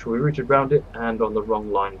Gillingham, which will be routed round it and on the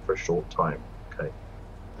wrong line for a short time. Okay.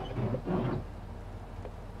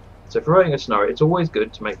 So for writing a scenario, it's always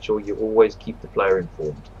good to make sure you always keep the player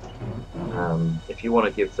informed. If you want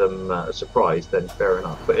to give them a surprise, then fair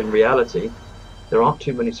enough. But in reality, there aren't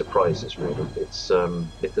too many surprises really. It's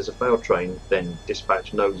if there's a failed train, then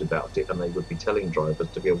dispatch knows about it, and they would be telling drivers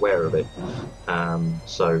to be aware of it.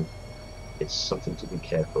 So it's something to be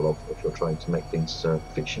careful of if you're trying to make things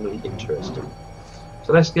fictionally interesting.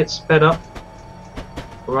 So let's get sped up.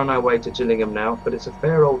 We're on our way to Gillingham now, but it's a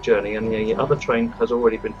fair old journey, and the other train has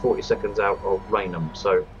already been 40 seconds out of Rainham,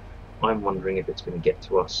 so I'm wondering if it's going to get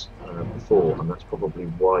to us before, and that's probably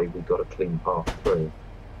why we got a clean path through.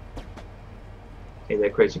 Hey there,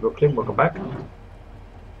 Crazy Brooklyn, welcome back.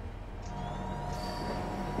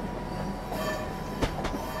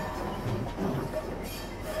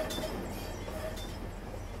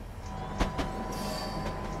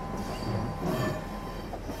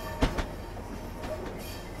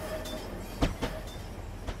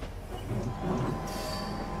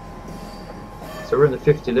 So we're in the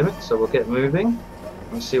 50 limit, so we'll get moving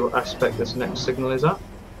and see what aspect this next signal is at.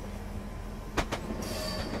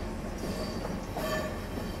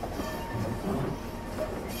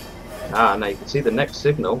 Now you can see the next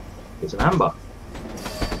signal is an amber,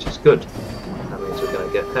 which is good. That means we're going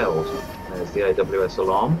to get held. There's the AWS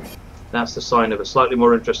alarm. That's the sign of a slightly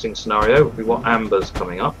more interesting scenario. We want ambers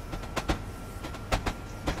coming up.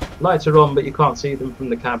 Lights are on, but you can't see them from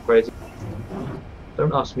the cab, Crazy.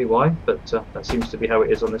 Don't ask me why, but that seems to be how it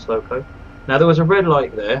is on this loco. Now there was a red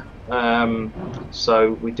light there,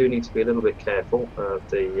 so we do need to be a little bit careful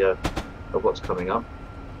of what's coming up.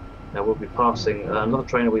 Now we'll be passing, another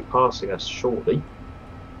train will be passing us shortly,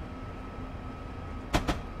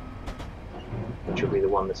 which will be the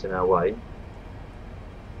one that's in our way,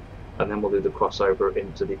 and then we'll do the crossover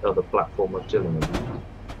into the other platform of Gillingham.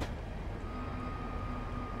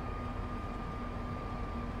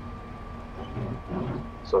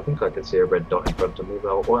 So I think I can see a red dot in front of me,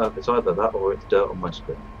 but well, it's either that or it's dirt on my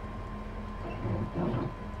screen.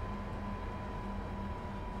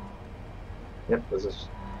 Yep, there's a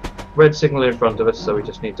red signal in front of us, so we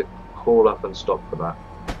just need to haul up and stop for that.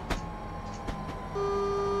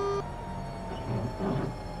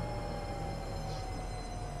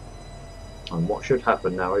 And what should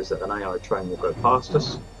happen now is that an AI train will go past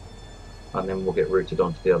us, and then we'll get routed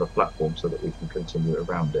onto the other platform so that we can continue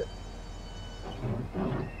around it.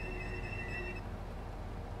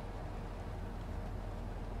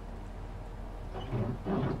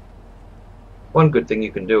 One good thing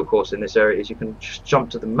you can do, of course, in this area is you can just jump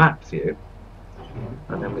to the map view,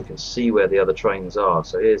 and then we can see where the other trains are.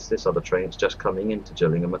 So here's this other train, it's just coming into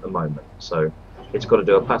Gillingham at the moment. So it's got to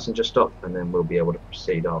do a passenger stop, and then we'll be able to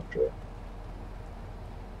proceed after it.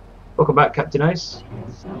 Welcome back, Captain Ace.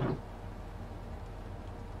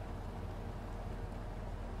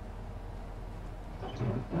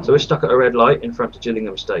 So we're stuck at a red light in front of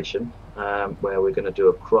Gillingham Station, where we're going to do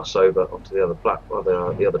a crossover onto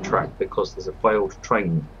the other track, because there's a failed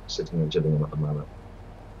train sitting in Gillingham at the moment.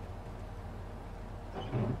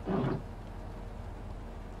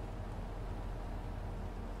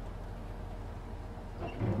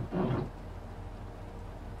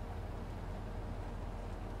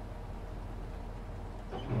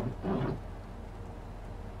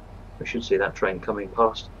 We should see that train coming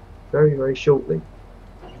past very, very shortly.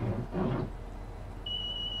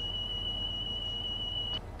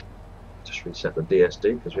 Just reset the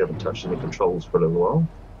DSD because we haven't touched any controls for a little while.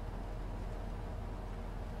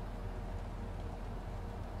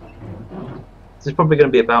 This is probably going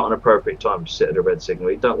to be about an appropriate time to sit at a red signal.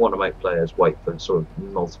 You don't want to make players wait for sort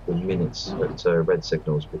of multiple minutes at red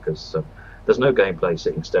signals because there's no gameplay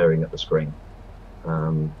sitting staring at the screen.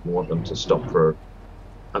 You want them to stop for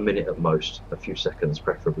a minute at most, a few seconds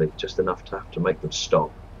preferably, just enough to have to make them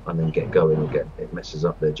stop and then get going again. It messes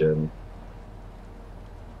up their journey.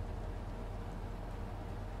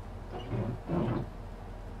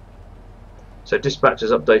 So dispatch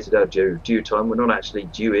has updated our due time. We're not actually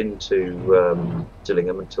due into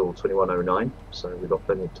Gillingham until 21:09, so we've got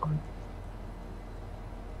plenty of time.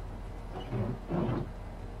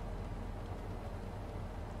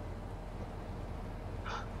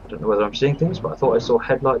 I don't know whether I'm seeing things, but I thought I saw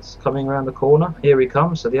headlights coming around the corner. Here he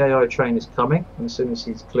comes, so the AI train is coming, and as soon as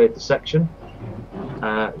he's cleared the section,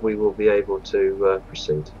 we will be able to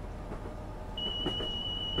proceed.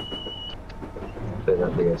 Clear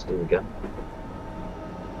that DSD again.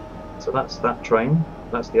 So that's that train,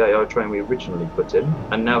 that's the AI train we originally put in,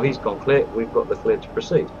 and now he's gone clear, we've got the clear to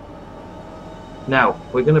proceed. Now,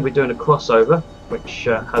 we're going to be doing a crossover, which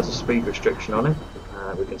has a speed restriction on it.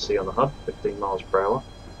 We can see on the HUD, 15 miles per hour.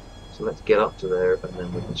 So let's get up to there and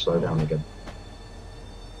then we can slow down again.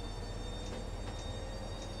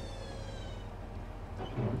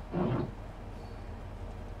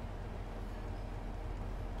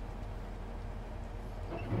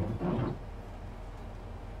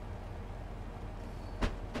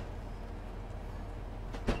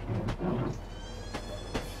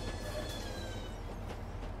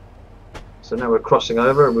 So now we're crossing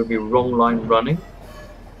over and we'll be wrong line running.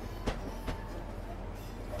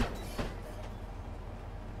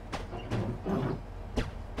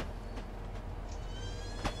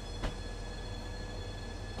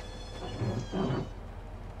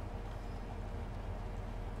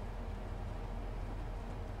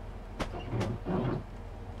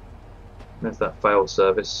 There's that failed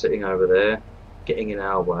service sitting over there, getting in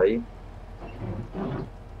our way.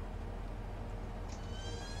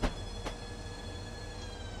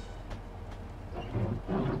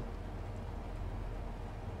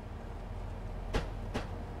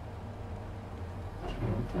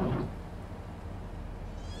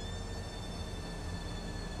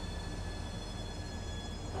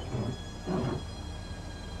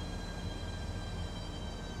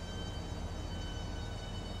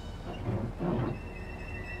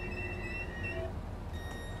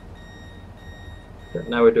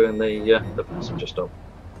 Now we're doing the passenger stop.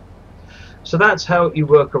 So that's how you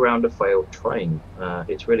work around a failed train.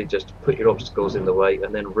 It's really just put your obstacles in the way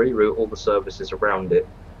and then reroute all the services around it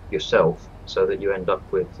yourself so that you end up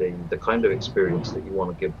with the kind of experience that you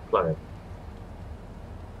want to give the player.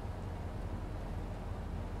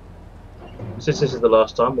 Since this is the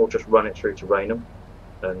last time, we'll just run it through to Raynham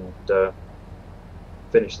and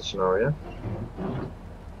finish the scenario.